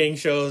biker gang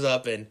shows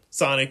up and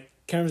Sonic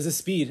can't resist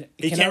speed.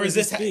 He can't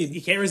resist speed.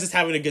 He can't resist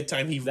having a good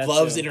time. He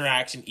loves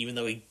interaction, even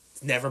though he's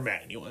never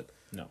met anyone.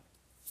 No.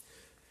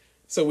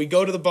 So we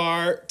go to the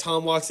bar.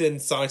 Tom walks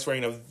in. Sonic's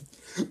wearing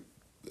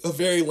a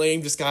very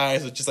lame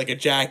disguise with just a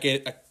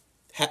jacket,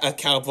 a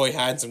cowboy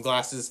hat, and some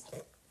glasses.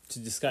 To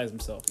disguise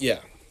himself. Yeah.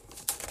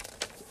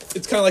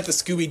 It's kind of like the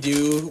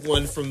Scooby-Doo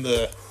one from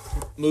the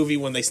movie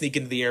when they sneak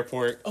into the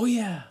airport. Oh,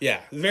 yeah.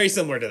 Yeah, very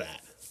similar to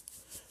that.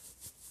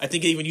 I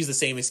think they even use the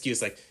same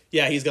excuse,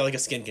 he's got a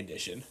skin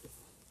condition.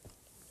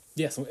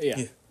 Yes,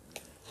 yeah.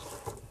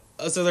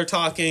 So they're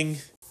talking,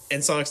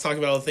 and Sonic's talking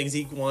about all the things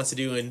he wants to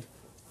do, and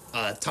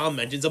Tom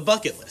mentions a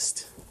bucket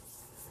list.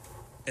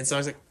 And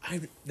Sonic's like,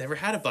 I've never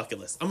had a bucket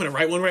list. I'm going to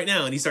write one right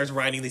now. And he starts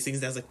writing these things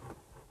down. He's like,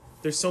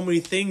 there's so many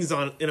things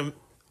on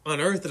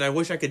Earth that I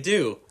wish I could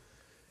do.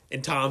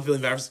 And Tom,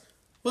 feeling bad,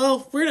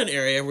 well, we're in an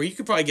area where you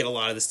could probably get a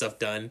lot of this stuff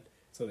done.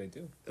 So they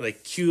do.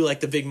 Cue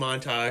the big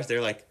montage.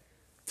 They're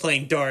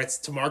playing darts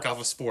to mark off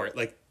a sport.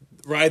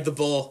 Ride the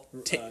bull.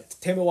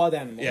 Tame a wild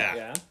animal.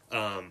 Yeah.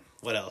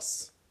 What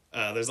else?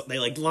 They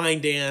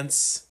line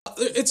dance.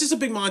 It's just a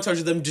big montage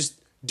of them just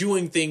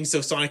doing things so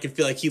Sonic can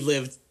feel like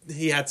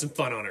he had some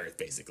fun on Earth,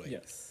 basically.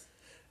 Yes.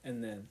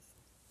 And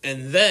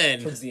then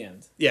towards the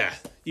end. Yeah.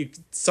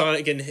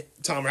 Sonic and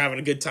Tom are having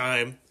a good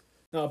time.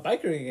 No, a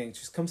biker gang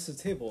just comes to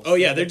the table. Oh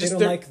yeah, they don't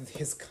like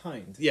his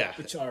kind. Yeah,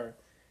 which are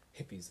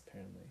hippies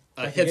apparently.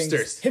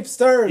 Hipsters.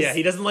 Hipsters. Yeah,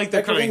 he doesn't like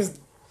their biker kind. Gangs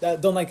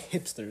that don't like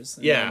hipsters.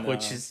 Yeah,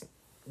 which is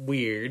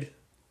weird.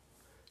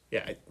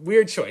 Yeah,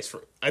 weird choice.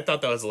 I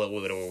thought that was a little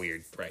bit of a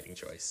weird writing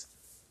choice.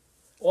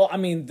 Well, I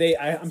mean,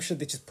 I'm sure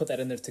they just put that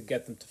in there to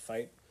get them to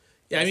fight.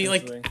 Yeah, I mean,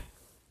 like,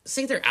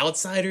 say they're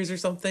outsiders or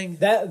something.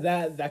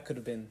 That could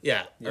have been.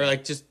 Yeah, or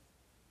like just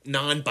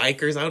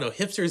non-bikers. I don't know.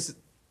 Hipsters,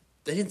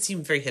 they didn't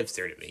seem very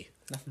hipster to me.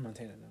 Not from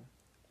Montana, no.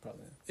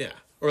 Probably. Yeah,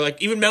 or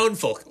like even mountain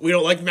folk. We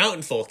don't like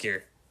mountain folk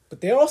here. But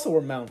they also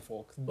were mountain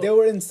folk. They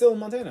were still in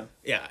Montana.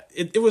 Yeah,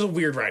 it was a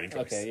weird writing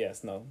choice. Okay,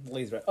 yes, no.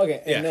 Lazy right.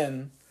 Okay, and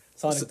then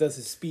Sonic does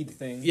his speed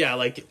thing. Yeah,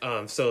 like,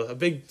 so a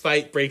big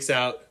fight breaks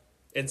out,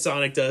 and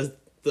Sonic does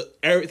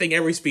everything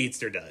every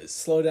speedster does.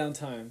 Slow down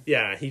time.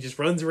 Yeah, he just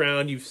runs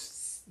around.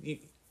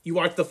 You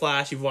watch The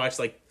Flash, you've watched,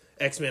 like,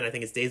 X-Men, I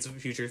think it's Days of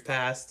Future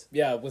Past.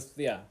 Yeah,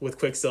 with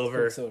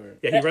Quicksilver.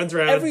 Yeah, he runs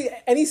around.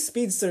 Any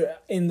speedster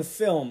in the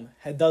film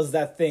does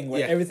that thing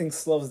where everything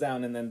slows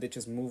down and then they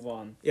just move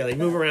on. Yeah, they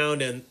move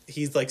around and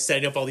he's like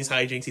setting up all these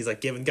hijinks. He's like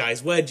giving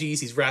guys wedgies.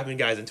 He's wrapping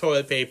guys in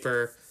toilet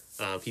paper.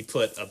 He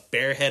put a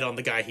bear head on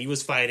the guy he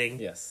was fighting.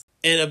 Yes.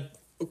 And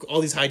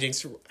all these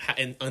hijinks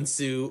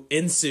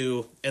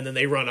ensue, and then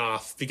they run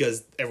off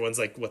because everyone's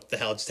like, what the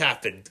hell just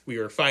happened? We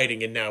were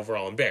fighting and now we're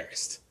all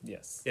embarrassed.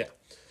 Yes. Yeah.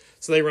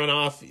 So they run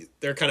off.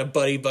 They're kind of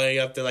buddy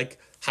up. They're like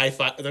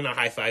high-five. They're not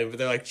high-five, but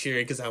they're like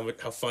cheering because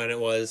how fun it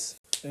was.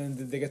 And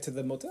they get to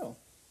the motel.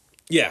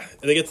 Yeah,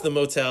 they get to the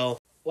motel.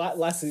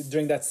 Lastly,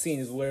 during that scene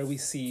is where we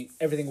see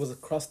everything was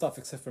crossed off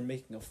except for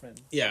making a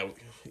friend. Yeah.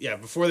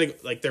 Before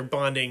they're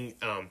bonding.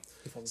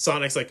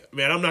 Sonic's like,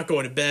 man, I'm not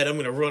going to bed. I'm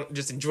gonna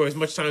just enjoy as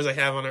much time as I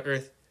have on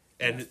Earth.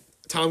 And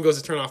Tom goes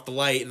to turn off the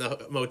light in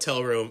the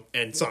motel room,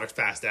 and Sonic's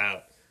passed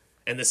out.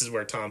 And this is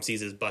where Tom sees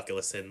his bucket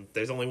list, and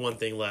there's only one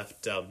thing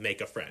left: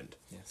 make a friend.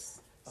 Yes.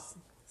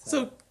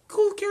 So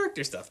cool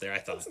character stuff there, I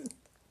thought.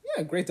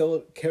 Yeah, great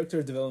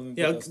character development.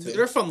 Yeah,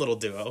 they're a fun little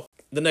duo.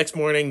 The next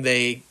morning,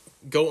 they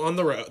go on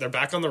the road. They're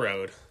back on the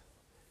road,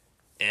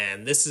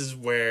 and this is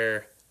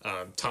where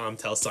Tom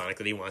tells Sonic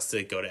that he wants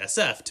to go to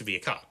SF to be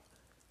a cop,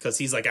 because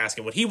he's like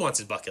asking what he wants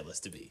his bucket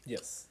list to be.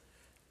 Yes.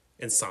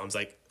 And Tom's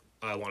like,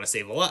 I want to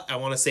save I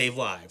want to save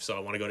lives, so I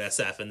want to go to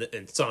SF,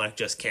 and Sonic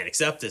just can't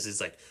accept this. It's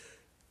like,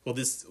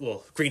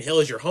 well, Green Hill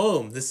is your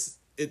home.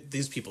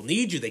 These people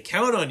need you. They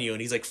count on you. And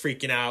he's like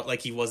freaking out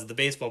like he was at the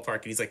baseball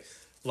park. And he's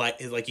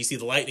like you see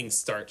the lightning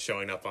start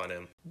showing up on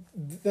him.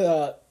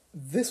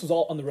 This was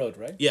all on the road,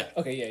 right? Yeah.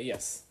 Okay. Yeah.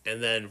 Yes.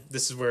 And then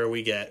this is where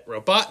we get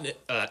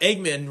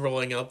Eggman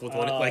rolling up with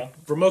one like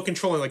remote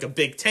controlling like a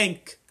big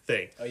tank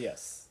thing. Oh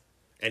yes.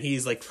 And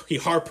he's like he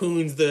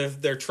harpoons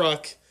their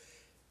truck,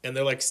 and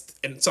they're like,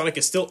 and Sonic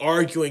is still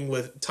arguing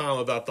with Tom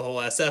about the whole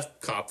SF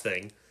cop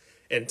thing,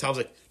 and Tom's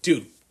like,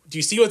 dude, do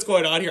you see what's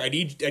going on here? I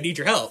need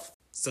your help.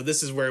 So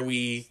this is where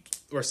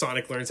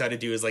Sonic learns how to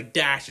do his like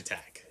dash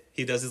attack.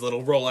 He does his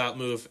little rollout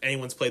move.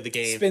 Anyone's played the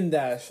game. Spin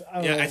dash.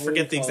 I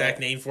forget the exact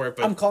name for it,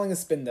 but I'm calling it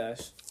spin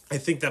dash. I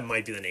think that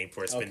might be the name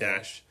for it, spin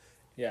dash.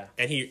 Yeah.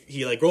 And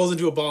he like rolls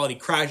into a ball and he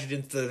crashes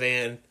into the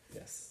van.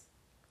 Yes.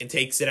 And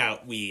takes it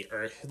out. We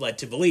are led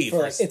to believe.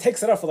 It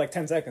takes it out for like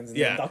 10 seconds. And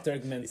then Yeah. Dr.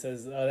 Eggman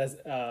says,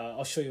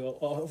 I'll show you. I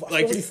Like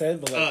forget what he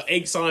said, but like,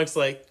 Egg Sonic's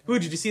like, "Ooh,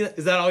 did you see that?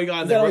 Is that all you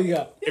got?" Is that all you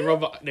got? And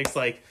Robotnik's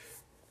like,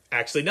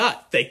 "Actually,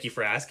 not. Thank you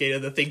for asking."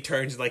 And the thing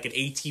turns like an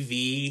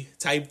ATV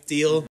type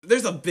deal.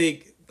 There's a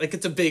big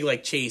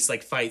chase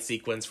like fight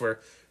sequence where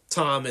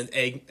Tom and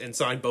Egg and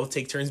Sonic both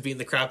take turns beating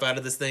the crap out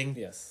of this thing.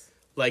 yes.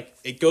 Like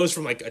it goes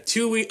from like a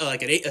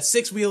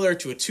 6-wheeler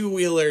to a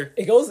 2-wheeler.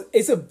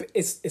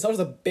 It starts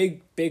a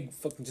big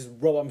fucking just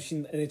robot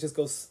machine, and it just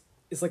goes.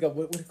 It's like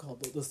what do you call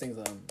those things?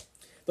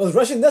 Those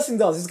Russian nesting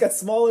dolls. It just got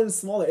smaller and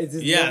smaller. It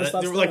just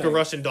They're like a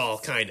Russian doll,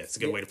 kind of. It's a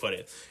good way to put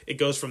it. It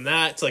goes from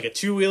that to like a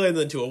 2-wheeler,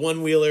 then to a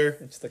 1-wheeler.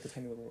 It's just like a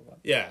tiny little robot.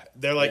 Yeah,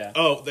 they're like,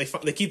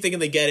 they keep thinking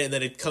they get it, and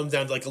then it comes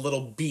down to like a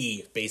little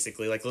bee,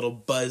 basically, like a little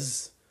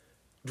buzz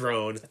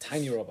drone. A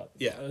tiny robot.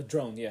 Yeah. A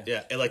drone, yeah.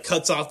 Yeah, it like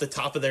cuts off the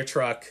top of their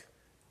truck,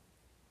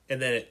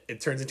 and then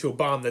it turns into a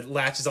bomb that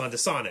latches onto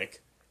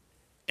Sonic.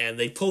 And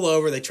they pull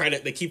over, they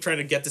keep trying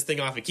to get this thing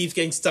off, it keeps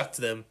getting stuck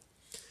to them.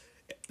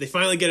 They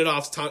finally get it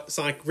off,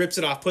 Sonic rips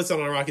it off, puts it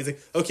on a rock, he's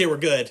like, okay, we're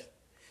good.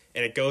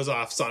 And it goes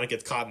off, Sonic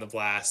gets caught in the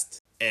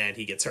blast, and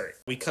he gets hurt.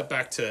 We cut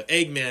back to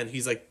Eggman,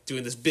 he's like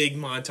doing this big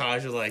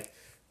montage of like,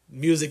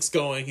 music's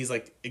going, he's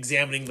like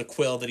examining the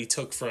quill that he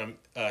took from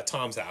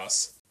Tom's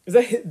house. Is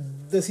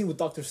that the scene with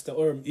Dr.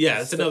 Stone?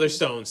 Yeah, it's another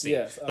Stone scene.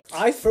 Yes.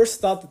 I first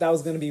thought that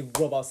was going to be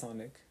Robot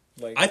Sonic.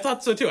 Like, I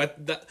thought so too. I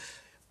thought it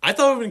would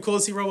have been cool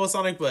to see Robo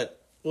Sonic,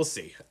 but we'll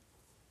see.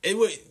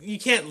 You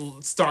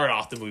can't start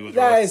off the movie with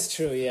that Robo. is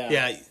true, yeah.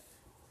 Yeah,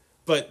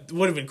 but it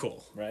would have been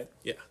cool. Right?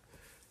 Yeah.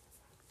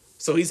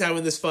 So he's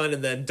having this fun,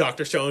 and then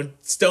Dr.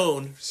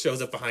 Stone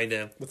shows up behind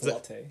him. With a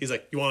latte. He's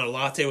like, you want a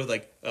latte with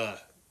like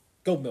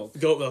goat milk?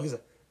 Goat milk. He's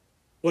like,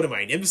 what am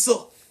I, an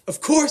imbecile?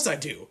 Of course I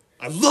do.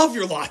 I love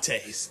your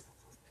lattes.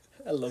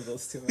 I love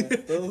those two,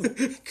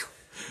 man.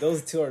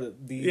 Those two are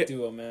the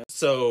duo, man.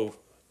 So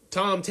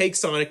Tom takes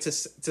Sonic to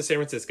San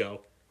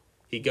Francisco.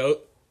 He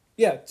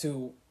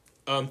to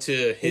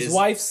his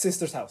wife's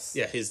sister's house.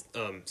 Yeah, his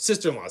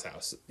sister-in-law's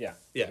house. Yeah.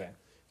 Yeah.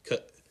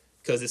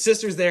 Because his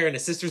sister's there, and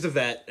his sister's a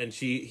vet, and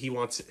he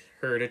wants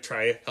her to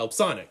try help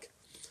Sonic.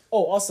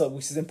 Oh, also,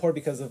 which is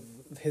important because of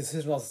his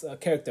sister-in-law's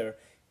character,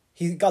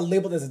 he got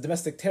labeled as a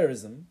domestic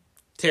terrorist,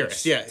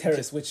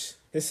 which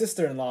his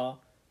sister-in-law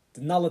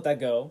did not let that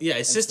go. Yeah,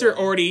 his sister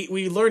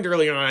we learned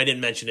earlier on, I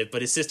didn't mention it,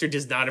 but his sister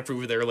does not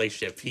approve of their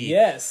relationship. She's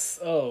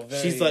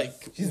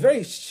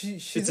very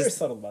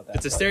subtle about that.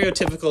 It's a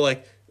stereotypical,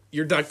 like,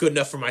 you're not good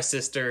enough for my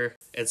sister.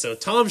 And so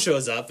Tom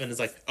shows up and is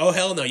like, oh,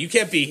 hell no, you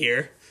can't be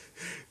here.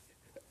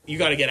 You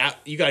gotta get out.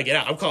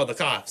 I'm calling the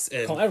cops.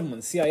 And call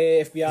everyone,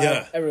 CIA,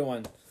 FBI,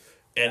 everyone.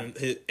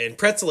 And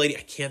Pretzel Lady,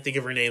 I can't think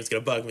of her name, it's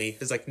gonna bug me.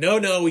 It's like,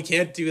 no, we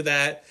can't do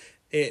that.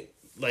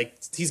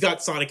 He's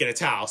got Sonic in a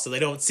towel, so they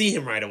don't see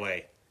him right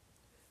away.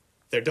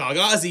 Their dog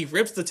Ozzy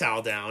rips the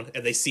towel down,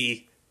 and they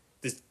see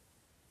this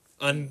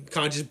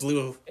unconscious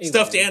blue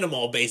stuffed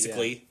animal,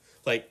 basically,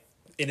 like,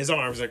 in his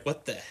arms. Like,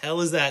 what the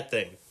hell is that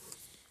thing?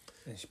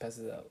 And she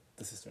passes out,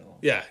 the sister-in-law.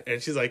 Yeah,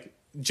 and she's like,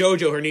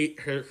 Jojo,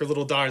 her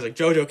little daughter's like,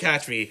 Jojo,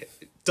 catch me.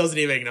 Doesn't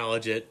even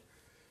acknowledge it.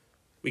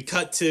 We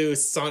cut to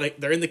Sonic.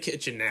 They're in the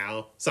kitchen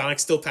now.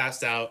 Sonic's still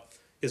passed out.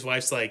 His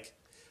wife's like,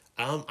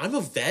 I'm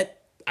a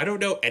vet. I don't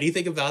know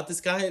anything about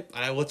this guy.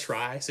 I will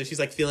try. So she's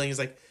like feeling,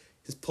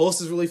 his pulse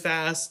is really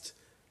fast.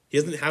 He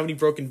doesn't have any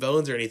broken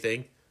bones or anything.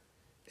 And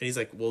he's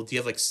like, well, do you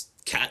have like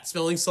cat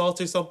smelling salts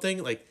or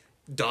something? Like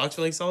dog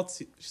smelling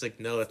salts? She's like,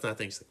 no, that's not a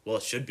thing. She's like, well,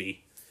 it should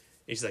be.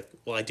 And she's like,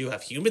 well, I do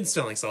have human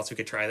smelling salts. We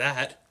could try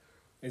that.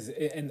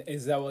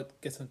 Is that what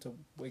gets him to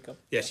wake up?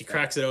 Yeah, she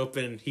cracks it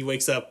open. He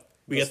wakes up.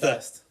 We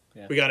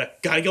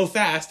gotta go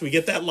fast. We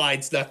get that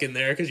line stuck in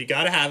there because you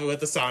gotta have it with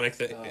the Sonic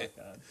thing. Oh,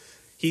 God.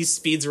 He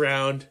speeds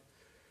around.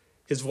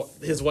 His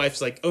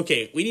wife's like,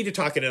 okay, we need to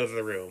talk in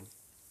another room.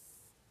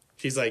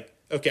 She's like,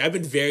 okay, I've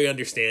been very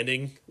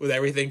understanding with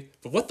everything,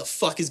 but what the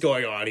fuck is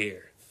going on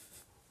here?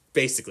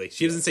 Basically,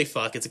 she doesn't say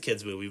fuck. It's a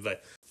kid's movie,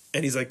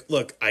 and he's like,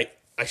 look, I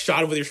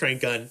shot him with your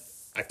trank gun.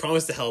 I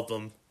promised to help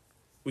him.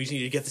 We just need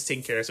to get this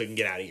taken care of so we can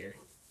get out of here.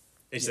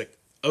 And she's like,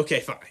 okay,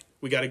 fine.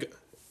 We gotta go.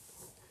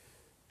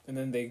 And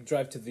then they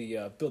drive to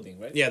the building,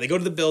 right? Yeah, they go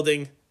to the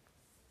building.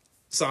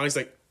 Sonic's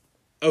like,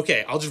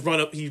 okay, I'll just run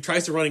up. He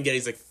tries to run and get.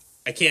 He's like,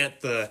 I can't.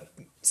 The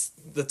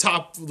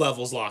top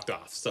level's locked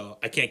off, so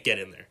I can't get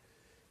in there.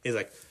 He's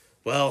like,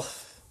 well,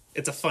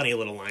 it's a funny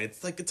little line.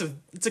 It's like it's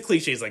a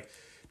cliche. He's like,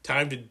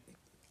 time to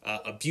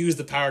abuse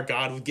the power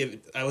God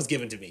was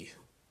given to me.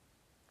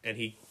 And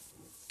he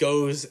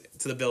goes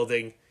to the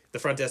building. The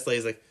front desk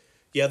lady's like,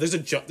 yeah, there's a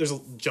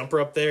jumper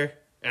up there,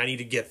 and I need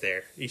to get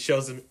there. He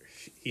shows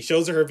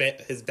her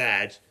his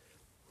badge,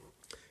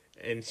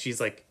 and she's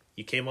like,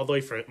 you came all the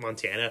way from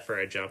Montana for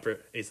a jumper?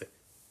 And he's like,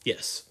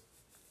 yes,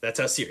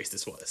 that's how serious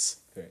this was.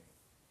 Great.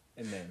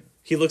 And then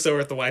he looks over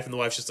at the wife, and the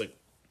wife's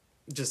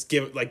just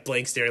give like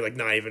blank stare, like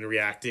not even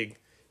reacting.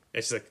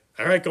 And she's like,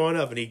 all right, go on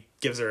up. And he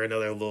gives her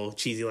another little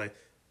cheesy line,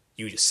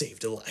 you just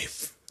saved a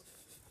life.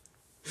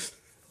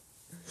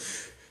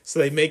 So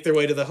they make their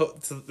way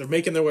they're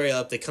making their way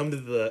up. They come to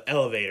the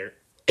elevator,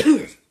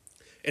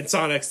 and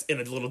Sonic's in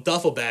a little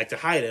duffel bag to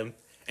hide him.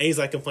 And he's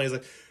like complaining,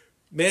 like,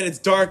 man, it's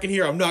dark in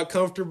here. I'm not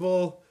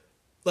comfortable.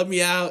 Let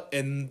me out.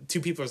 And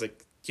two people are like,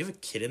 do you have a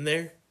kid in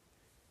there?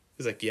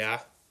 He's like, yeah.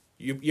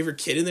 You have a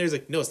kid in there? He's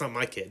like, no, it's not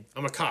my kid.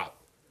 I'm a cop.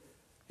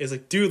 He's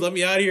like, dude, let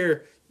me out of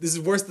here. This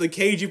is worse than the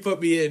cage you put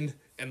me in.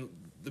 And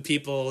the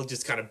people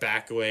just kind of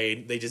back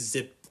away. They just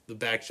zip the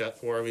bag shut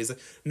for him. He's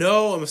like,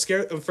 no, I'm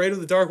scared. I'm afraid of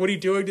the dark. What are you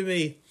doing to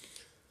me?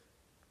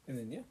 And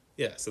then,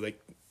 yeah, so they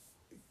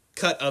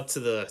cut up to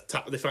the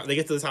top. They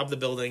get to the top of the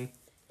building.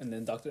 And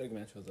then Dr.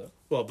 Eggman shows up.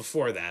 Well,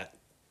 before that,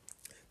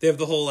 they have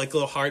the whole, like,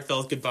 little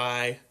heartfelt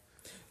goodbye.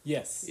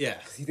 Yes. Yeah.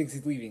 He thinks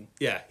he's leaving.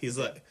 Yeah, he's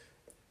like...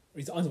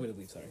 He's on his way to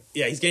leave, sorry.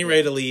 Yeah, he's getting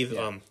ready to leave.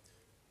 Yeah.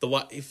 The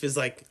wife is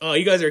like, oh,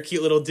 you guys are a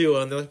cute little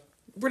duo. And they're like,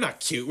 we're not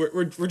cute.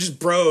 We're just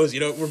bros,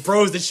 you know? We're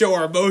bros that show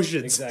our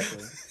emotions.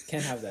 Exactly.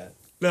 Can't have that.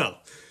 No.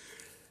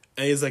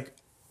 And he's like...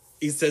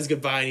 He says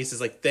goodbye, and he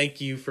says, like, thank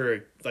you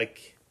for,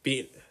 like,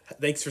 being...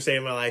 Thanks for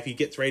saving my life. He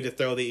gets ready to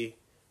throw the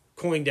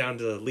coin down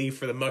to leave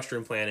for the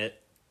mushroom planet.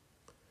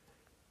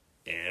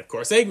 And, of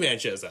course, Eggman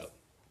shows up.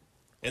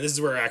 And this is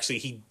where, actually,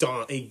 he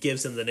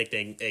gives him the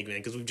nickname Eggman,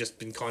 because we've just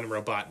been calling him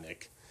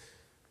Robotnik.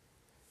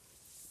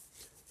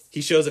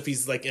 He shows up,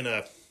 he's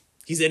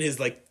in his,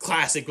 like,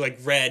 classic, like,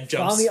 red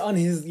jumpsuit. Finally on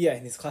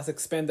in his classic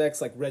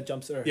spandex, like, red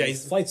jumpsuit. Yeah,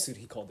 his flight suit,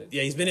 he called it.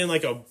 Yeah, he's been in,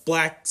 like, a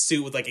black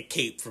suit with, like, a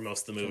cape for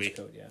most of the movie.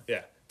 Coat, yeah.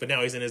 Yeah, but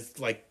now he's in his,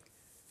 like,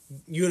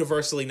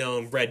 universally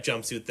known red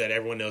jumpsuit that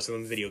everyone knows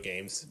from the video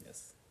games.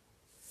 Yes.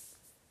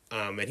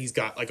 And he's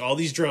got, like, all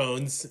these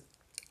drones,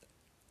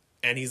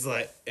 and he's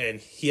like,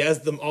 and he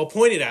has them all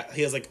pointed at,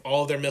 he has, like,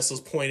 all their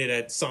missiles pointed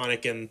at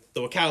Sonic and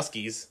the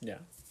Wachowskis. Yeah.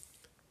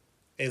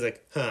 And he's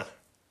like,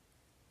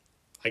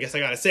 I guess I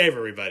gotta save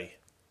everybody.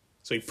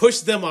 So he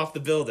pushes them off the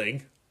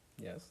building.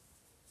 Yes.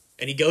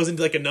 And he goes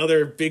into, like,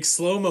 another big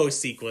slow-mo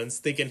sequence,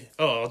 thinking,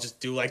 oh, I'll just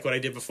do, like, what I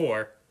did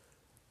before.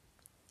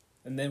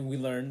 And then we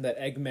learn that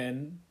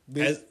Eggman,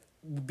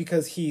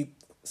 because he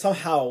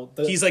somehow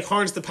he's like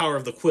harnessed the power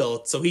of the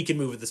quill, so he can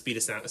move at the speed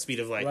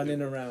of light,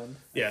 running around.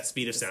 Yeah,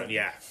 speed of sound.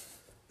 Yeah.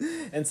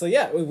 And so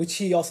which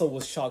he also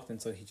was shocked,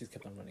 and so he just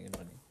kept on running and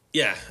running.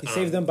 Yeah, he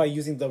saved them by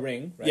using the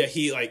ring. Right?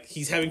 Yeah,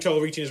 he's having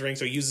trouble reaching his ring,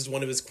 so he uses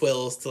one of his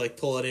quills to like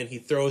pull it in. He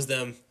throws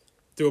them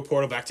through a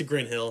portal back to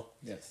Grin Hill.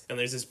 Yes. And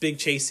there's this big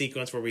chase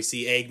sequence where we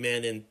see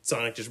Eggman and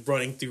Sonic just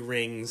running through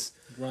rings,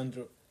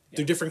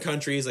 through different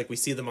countries. Like we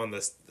see them on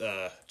this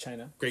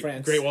China,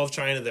 Great Wall of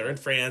China. They're in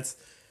France.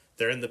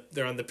 They're on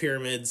the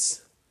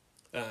pyramids.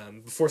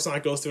 Before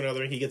Sonic goes through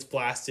another ring, he gets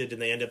blasted,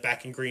 and they end up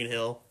back in Green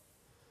Hill.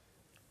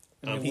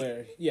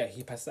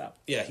 He passed out.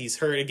 Yeah, he's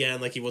hurt again,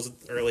 like he was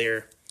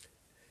earlier,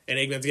 and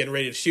Eggman's getting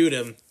ready to shoot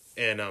him,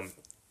 and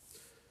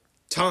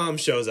Tom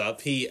shows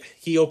up. He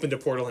opened a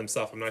portal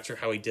himself. I'm not sure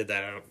how he did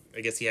that.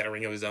 I guess he had a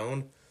ring of his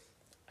own.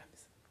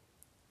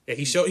 Yeah,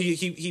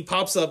 he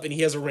pops up and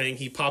he has a ring.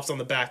 He pops on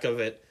the back of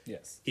it.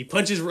 Yes. He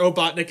punches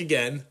Robotnik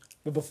again.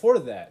 But before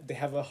that, they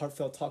have a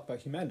heartfelt talk about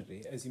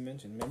humanity, as you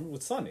mentioned. Remember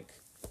with Sonic,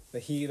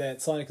 that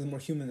Sonic is more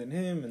human than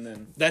him, and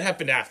then that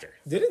happened after.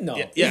 Did it?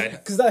 No. Yeah.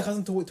 Because that caused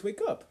him to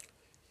wake up.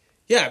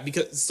 Yeah,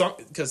 because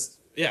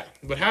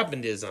what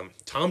happened is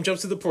Tom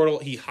jumps to the portal.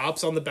 He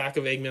hops on the back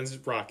of Eggman's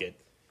rocket.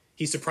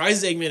 He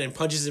surprises Eggman and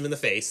punches him in the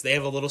face. They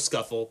have a little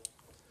scuffle.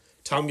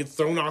 Tom gets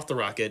thrown off the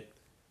rocket,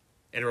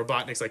 and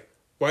Robotnik's like,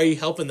 "Why are you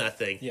helping that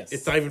thing? Yes.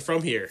 It's not even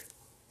from here."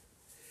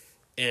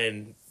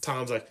 And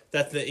Tom's like,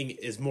 "That thing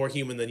is more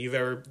human than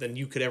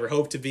you could ever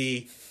hope to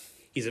be.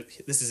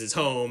 This is his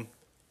home,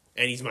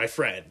 and he's my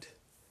friend."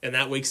 And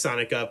that wakes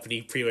Sonic up, and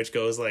he pretty much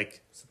goes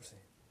like, Super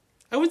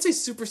Saiyan. I wouldn't say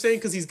Super Saiyan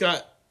because he's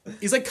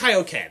like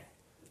Kaioken.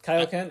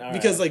 Kaioken?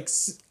 Because like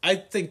I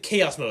think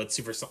Chaos Mode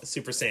Super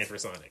Saiyan for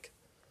Sonic.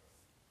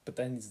 But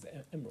that needs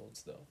the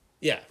emeralds though.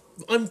 Yeah,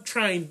 I'm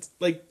trying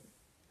like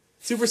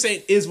Super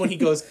Saiyan is when he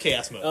goes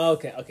Chaos Mode. Oh,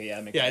 okay, yeah,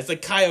 that makes sense. It's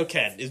like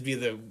Kaioken is be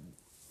the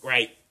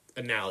right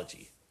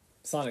analogy.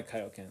 Sonic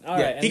Kaioken. All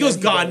right, he goes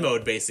God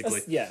mode basically.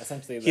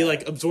 Essentially. He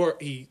like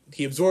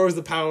he absorbs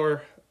the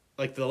power,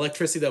 like the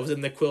electricity that was in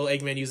the quill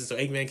Eggman uses, so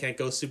Eggman can't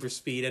go super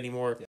speed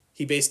anymore. Yeah.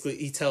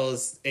 He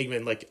tells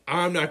Eggman like,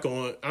 I'm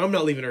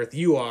not leaving Earth.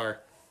 You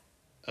are.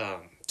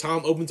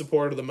 Tom opens a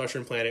portal to the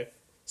Mushroom Planet.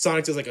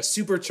 Sonic does like a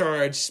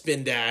supercharged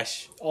spin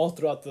dash all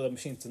throughout the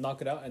machine to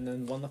knock it out, and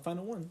then won the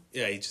final one.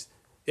 Yeah, it's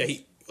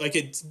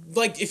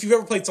like if you've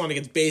ever played Sonic,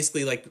 it's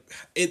basically like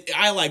it.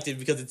 I liked it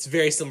because it's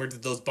very similar to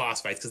those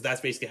boss fights because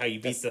that's basically how you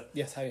beat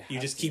you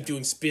just keep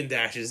doing spin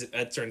dashes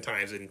at certain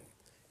times, and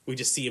we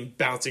just see him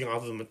bouncing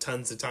off of them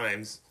tons of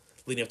times,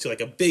 leading up to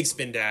like a big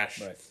spin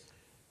dash, right?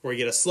 Where you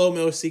get a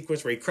slow-mo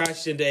sequence where he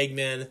crashes into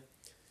Eggman,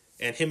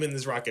 and him and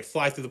his rocket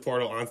fly through the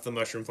portal onto the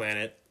Mushroom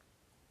Planet.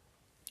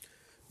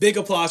 Big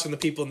applause from the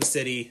people in the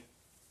city.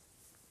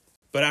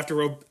 But after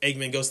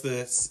Eggman goes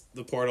to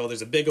the portal,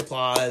 there's a big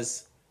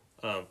applause.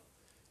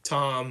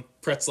 Tom,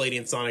 Pretz Lady,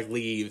 and Sonic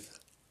leave.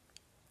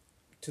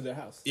 To their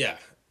house. Yeah.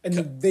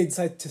 And they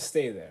decide to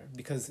stay there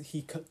because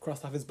he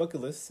crossed off his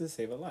bucket list to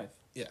save a life.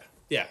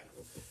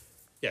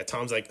 Yeah.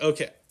 Tom's like,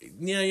 okay,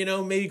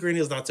 maybe Green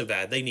Hill's not so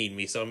bad. They need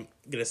me, so I'm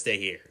going to stay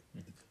here.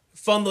 Mm-hmm.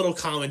 Fun little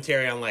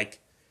commentary on, like,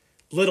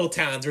 little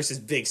towns versus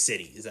big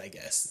cities, I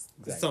guess.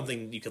 Exactly.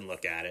 Something you can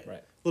look at it.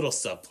 Right. Little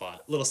subplot,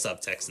 little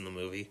subtext in the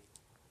movie.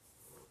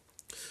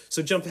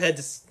 So jump ahead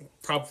to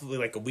probably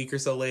like a week or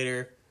so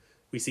later.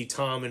 We see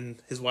Tom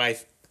and his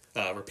wife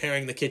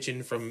repairing the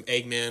kitchen from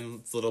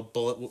Eggman's little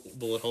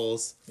bullet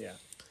holes. Yeah.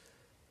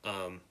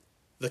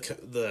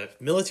 The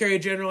military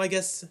general, I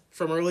guess,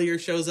 from earlier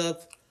shows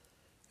up.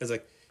 It's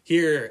like,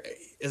 here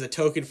is a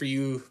token for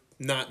you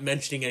not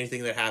mentioning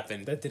anything that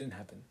happened. That didn't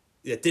happen.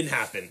 It didn't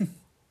happen.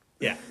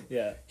 Yeah.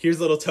 Yeah. Here's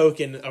a little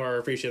token of our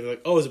appreciation.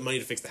 Like, oh, is it money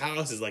to fix the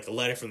house? Is it like a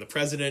letter from the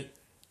president?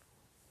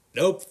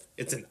 Nope.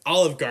 It's an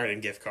Olive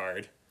Garden gift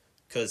card.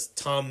 Because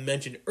Tom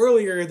mentioned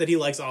earlier that he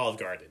likes Olive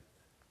Garden.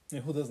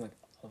 Yeah, who doesn't like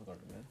Olive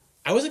Garden, man?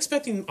 I was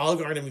expecting Olive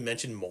Garden to be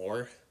mentioned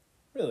more.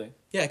 Really?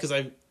 Yeah, because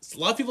a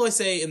lot of people I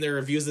say in their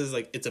reviews is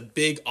like it's a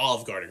big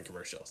Olive Garden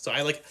commercial. So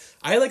I like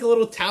a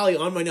little tally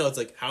on my notes,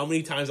 like how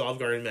many times Olive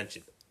Garden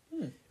mentioned.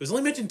 It was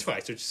only mentioned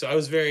twice, so I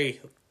was very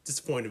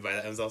disappointed by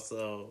that. I was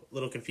also a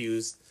little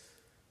confused.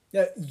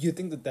 Yeah, you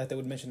think that they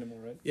would mention it more,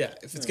 right? Yeah,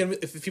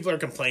 if people are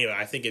complaining about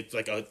it, I think it's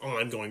like an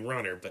ongoing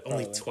runner, but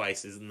only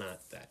twice is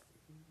not that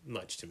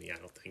much to me, I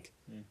don't think.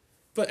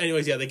 But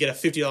anyways, yeah, they get a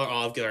 $50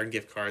 Olive Garden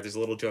gift card. There's a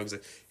little joke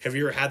like, have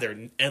you ever had their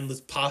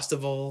endless pasta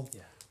bowl?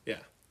 Yeah.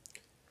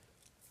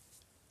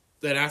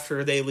 Then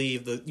after they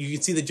leave, you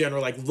can see the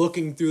general like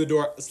looking through the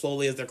door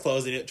slowly as they're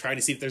closing it, trying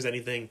to see if there's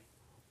anything.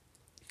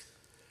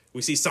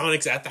 We see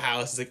Sonic's at the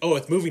house. It's like, oh,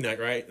 it's movie night,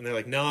 right? And they're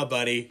like, nah,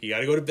 buddy, you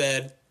gotta go to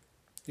bed.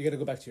 You gotta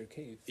go back to your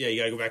cave. Yeah, you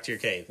gotta go back to your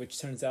cave.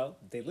 Which turns out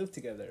they live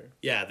together.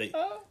 Yeah,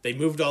 they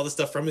moved all the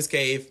stuff from his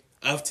cave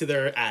up to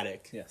their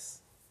attic.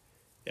 Yes.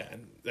 Yeah,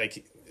 and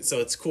like so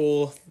it's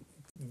cool.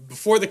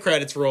 Before the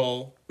credits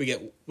roll, we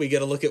get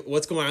a look at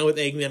what's going on with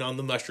Eggman on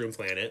the Mushroom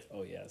Planet.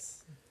 Oh yes.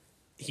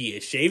 He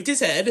has shaved his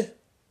head,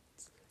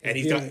 and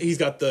he's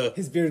got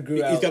his beard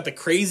grew out. He's got the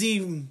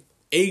crazy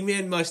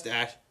Eggman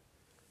mustache.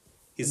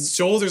 His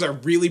shoulders are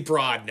really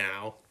broad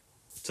now,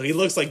 so he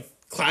looks like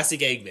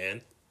classic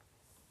Eggman.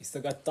 He's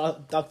still got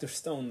Dr.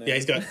 Stone there. Yeah,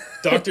 he's got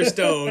Dr.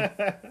 Stone,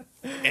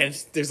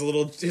 and there's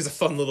a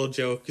fun little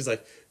joke. He's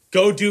like,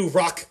 "Go do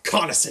rock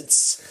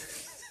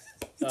reconnaissance."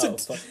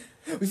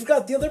 We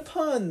forgot the other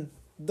pun,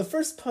 the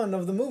first pun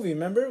of the movie.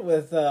 Remember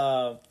with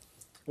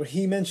where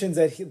he mentions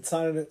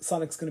that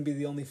Sonic's going to be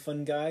the only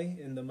fun guy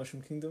in the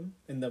Mushroom Kingdom,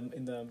 in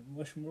the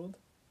Mushroom World.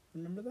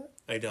 Remember that?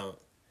 I don't.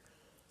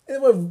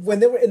 When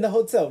they were in the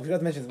hotel, we forgot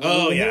to mention.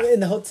 When they were in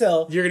the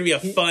hotel, you're gonna be a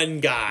fun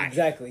guy.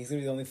 Exactly, he's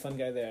gonna be the only fun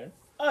guy there.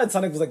 And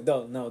Sonic was like,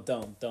 don't,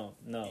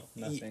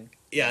 nothing.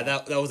 Yeah,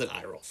 that was an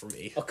eye roll for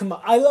me. Oh come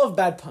on, I love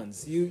bad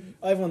puns.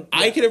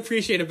 I can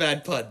appreciate a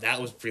bad pun.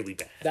 That was really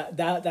bad.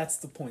 That's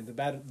the point.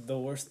 The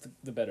worse,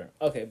 the better.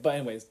 Okay, but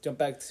anyways, jump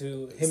back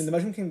to him in the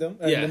Mushroom Kingdom.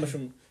 The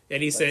Mushroom.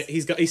 And he said he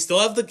still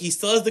has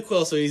the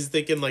quill, so he's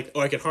thinking like,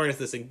 oh, I can harness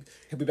this, and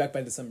he'll be back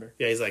by December.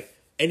 Yeah, he's like,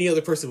 any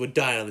other person would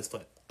die on this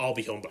planet. I'll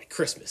be home by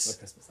Christmas.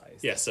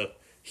 Yeah, so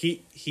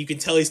he can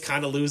tell he's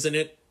kind of losing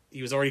it.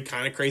 He was already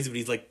kind of crazy, but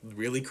he's like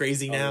really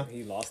crazy now.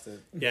 He lost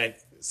it. Yeah,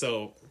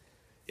 so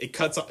it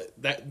cuts off,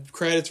 that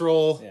credits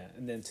roll. Yeah,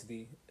 and then to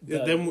the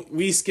then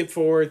we skip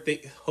forward,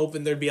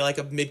 hoping there'd be like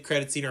a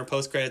mid-credit scene or a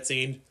post-credit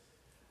scene.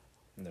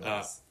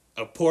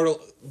 A portal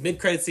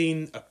mid-credit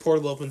scene. A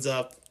portal opens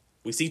up.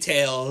 We see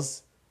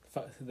Tails.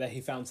 That he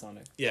found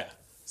Sonic. Yeah,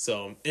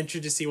 so I'm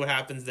interested to see what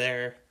happens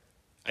there.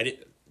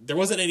 There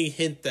wasn't any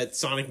hint that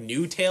Sonic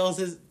knew Tails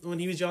when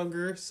he was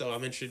younger, so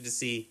I'm interested to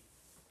see.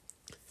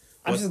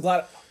 I'm just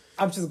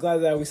glad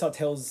that we saw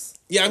Tails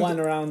flying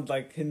around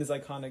like in his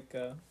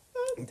iconic.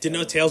 Didn't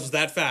know Tails was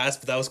that fast,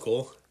 but that was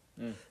cool.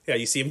 Yeah,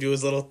 you see him do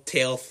his little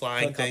tail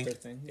flying thing.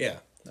 Yeah,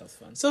 that was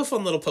fun. So a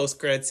fun little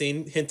post-credit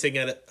scene hinting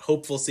at a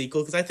hopeful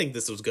sequel, because I think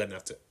this was good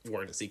enough to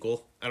warrant a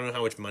sequel. I don't know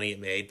how much money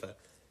it made, but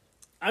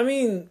I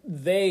mean,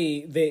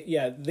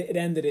 it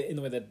ended it in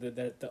the way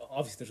that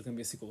obviously there's going to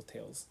be a sequel to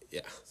Tails.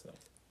 Yeah. So.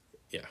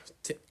 Yeah,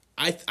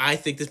 I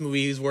think this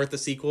movie is worth a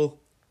sequel.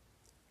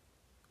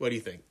 What do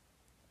you think?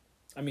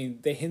 I mean,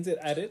 they hinted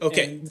at it.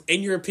 Okay,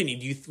 in your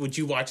opinion, would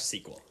you watch a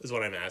sequel? Is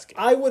what I'm asking.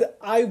 I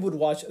would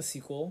watch a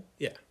sequel.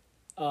 Yeah.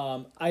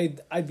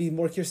 I'd be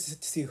more curious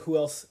to see who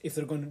else, if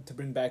they're going to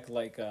bring back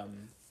like. Well,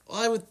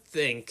 I would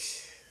think.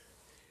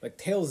 Like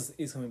Tails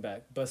is coming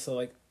back, but so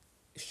like,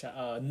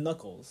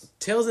 Knuckles.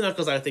 Tails and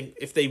Knuckles, I think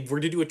if they were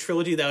to do a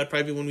trilogy, that would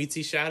probably be when we'd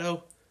see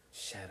Shadow.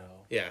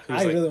 Yeah,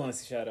 I really want to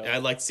see Shadow.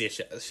 I'd like to see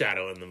a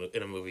Shadow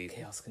in a movie.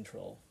 Chaos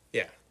Control.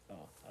 Yeah.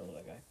 Oh, I love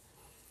that guy.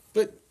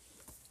 But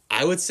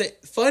I would say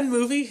fun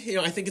movie. You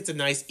know, I think it's a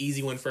nice,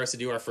 easy one for us to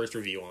do our first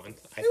review on.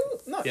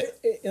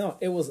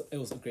 It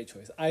was a great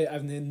choice.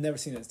 I've never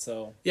seen it,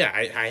 so yeah,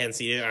 I hadn't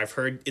seen it. I've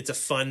heard it's a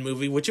fun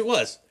movie, which it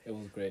was. It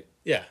was great.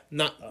 Yeah,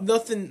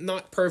 nothing,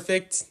 not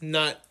perfect,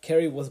 not.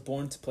 Carrie was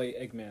born to play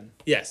Eggman.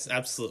 Yes,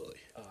 absolutely.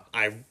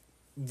 I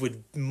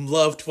would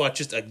love to watch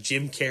just a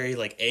Jim Carrey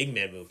like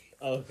Eggman movie.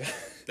 Oh, God.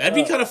 That'd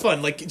be kind of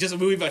fun, like just a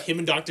movie about him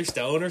and Dr.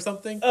 Stone or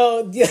something.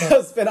 Oh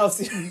yeah, spin-off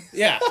series.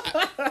 Yeah,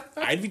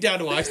 I'd be down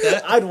to watch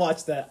that. I'd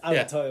watch that. I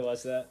would totally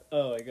watch that.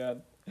 Oh my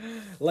God,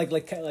 like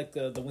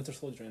the Winter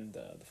Soldier and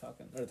the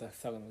Falcon, or the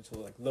Falcon Winter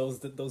Soldier,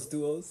 like those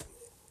duos.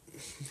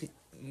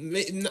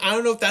 I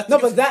don't know if that's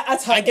but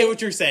that's how I get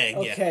what you're saying.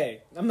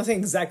 Okay, yeah. I'm not saying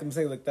exactly. I'm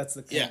saying like that's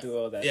the kind of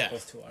duo that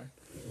those two are.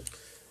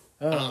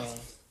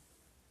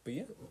 But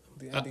yeah,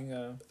 the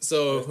ending.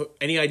 So,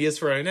 any ideas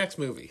for our next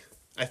movie?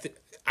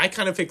 I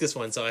kind of picked this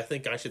one, so I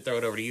think I should throw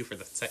it over to you for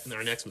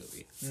our next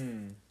movie.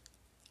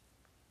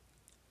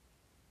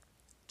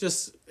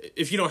 Just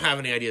if you don't have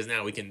any ideas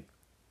now, we don't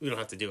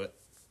have to do it.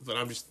 But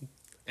I'm just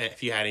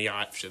if you had any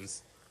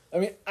options. I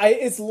mean,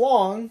 it's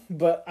long,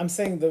 but I'm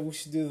saying that we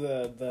should do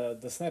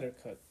the Snyder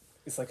cut.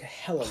 It's like a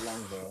hella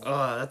long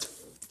though. That's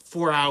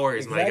 4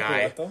 hours, my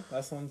guy.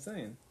 That's what I'm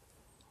saying.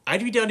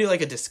 I'd be down to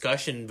like a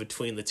discussion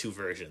between the two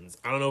versions.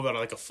 I don't know about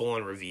like a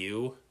full-on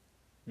review.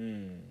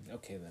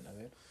 Okay then,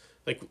 okay.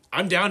 Like,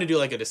 I'm down to do,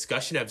 like, a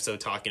discussion episode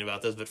talking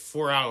about this, but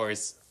 4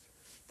 hours,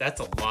 that's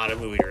a lot of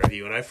movie to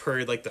review. And I've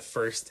heard, like, the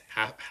first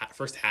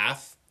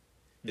half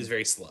is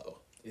very slow.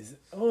 Is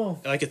it? Oh.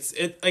 Like,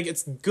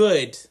 it's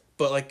good,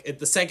 but, like,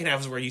 the second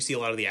half is where you see a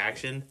lot of the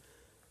action.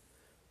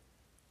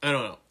 I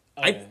don't know.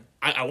 Okay.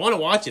 I want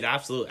to watch it,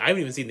 absolutely. I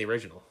haven't even seen the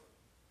original.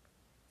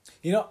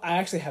 You know, I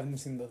actually haven't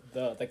seen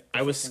the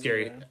I was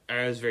scary.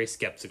 I was very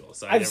skeptical.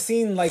 So I've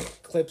seen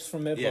like clips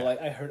from it, but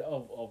like I heard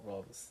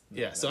bro.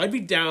 So I'd be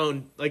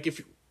down. Like if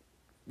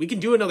we can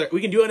do an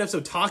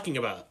episode talking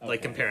about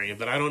like comparing it,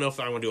 but I don't know if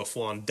I want to do a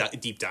full on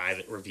deep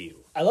dive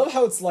review. I love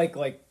how it's like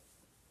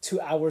 2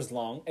 hours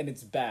long and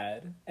it's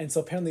bad, and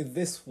so apparently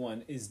this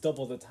one is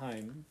double the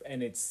time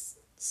and it's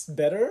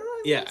better.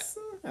 I guess?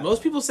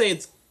 Most people say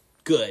it's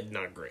good,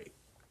 not great.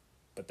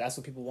 But that's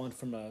what people want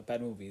from a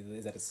bad movie,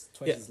 is that it's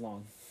twice as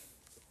long.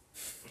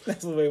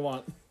 That's what we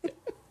want.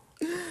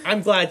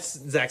 I'm glad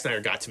Zack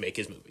Snyder got to make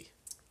his movie.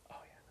 Oh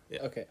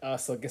yeah. Okay.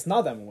 So I guess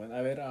not that one.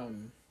 I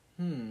mean,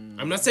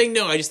 I'm not saying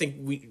no. I just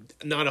think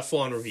not a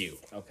full-on review.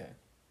 Okay.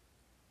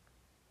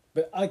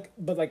 but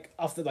like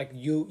after like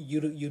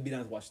you'd be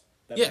down to watch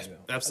that. Yeah, movie,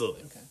 though.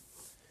 absolutely. Okay.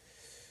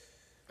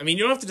 I mean,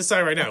 you don't have to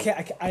decide right now.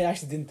 I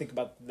actually didn't think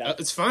about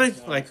that. It's fine.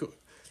 Like,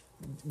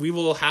 we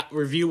will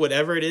review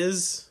whatever it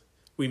is.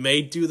 We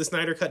may do the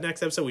Snyder Cut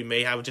next episode. We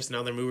may have just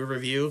another movie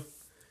review.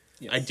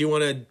 Yes. I do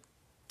want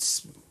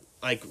to,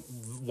 like,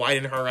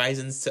 widen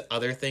horizons to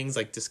other things,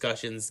 like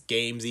discussions,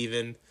 games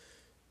even.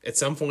 At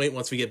some point,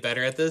 once we get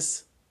better at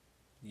this.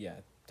 Yeah,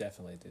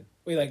 definitely, dude.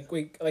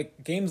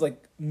 Wait, games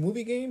like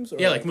movie games? Or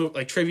yeah,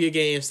 like trivia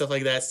games, stuff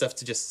like that. Stuff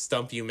to just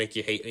stump you, make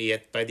you hate me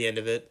by the end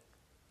of it.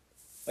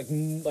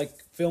 Like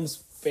films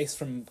based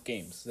from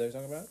games. Is that what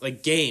you're talking about?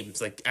 Like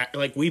games,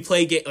 like we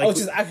play games. Like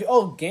just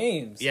actually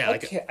games. Yeah,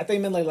 okay. I thought you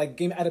meant like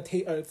game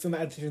film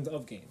adaptations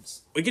of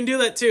games. We can do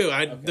that too.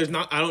 I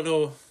don't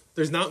know.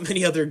 There's not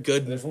many other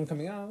good. There's one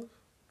coming out.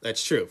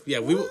 That's true. Yeah,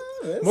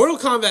 Mortal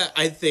Kombat.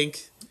 I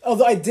think.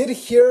 Although I did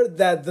hear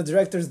that the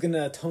director's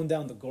gonna tone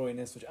down the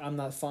goriness, which I'm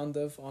not fond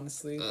of,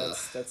 honestly.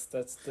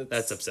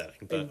 That's upsetting.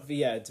 But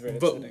yeah, it's very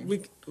upsetting.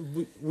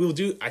 But we'll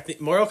do. I think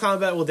Mortal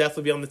Kombat will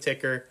definitely be on the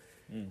ticker.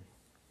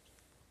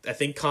 I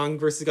think Kong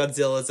vs.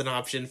 Godzilla is an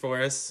option for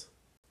us.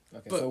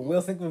 Okay, so we'll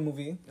think of a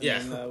movie,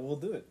 and then we'll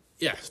do it.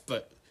 Yeah,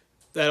 but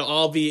that'll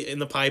all be in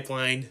the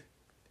pipeline.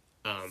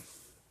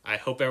 I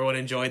hope everyone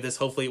enjoyed this.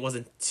 Hopefully it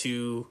wasn't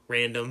too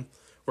random.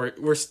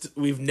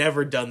 We've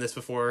never done this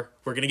before.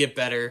 We're gonna get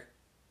better.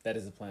 That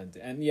is the plan.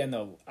 And yeah,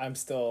 no, I'm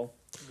still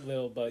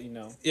little, but you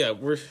know. Yeah,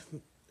 we'll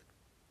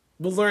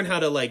learn how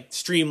to like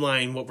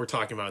streamline what we're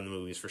talking about in the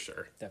movies for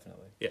sure.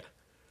 Definitely. Yeah.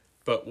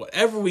 But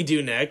whatever we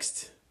do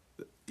next,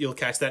 you'll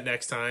catch that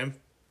next time.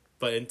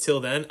 But until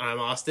then, I'm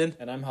Austin.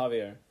 And I'm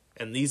Javier.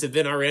 And these have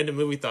been our random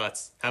movie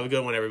thoughts. Have a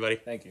good one, everybody.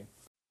 Thank you.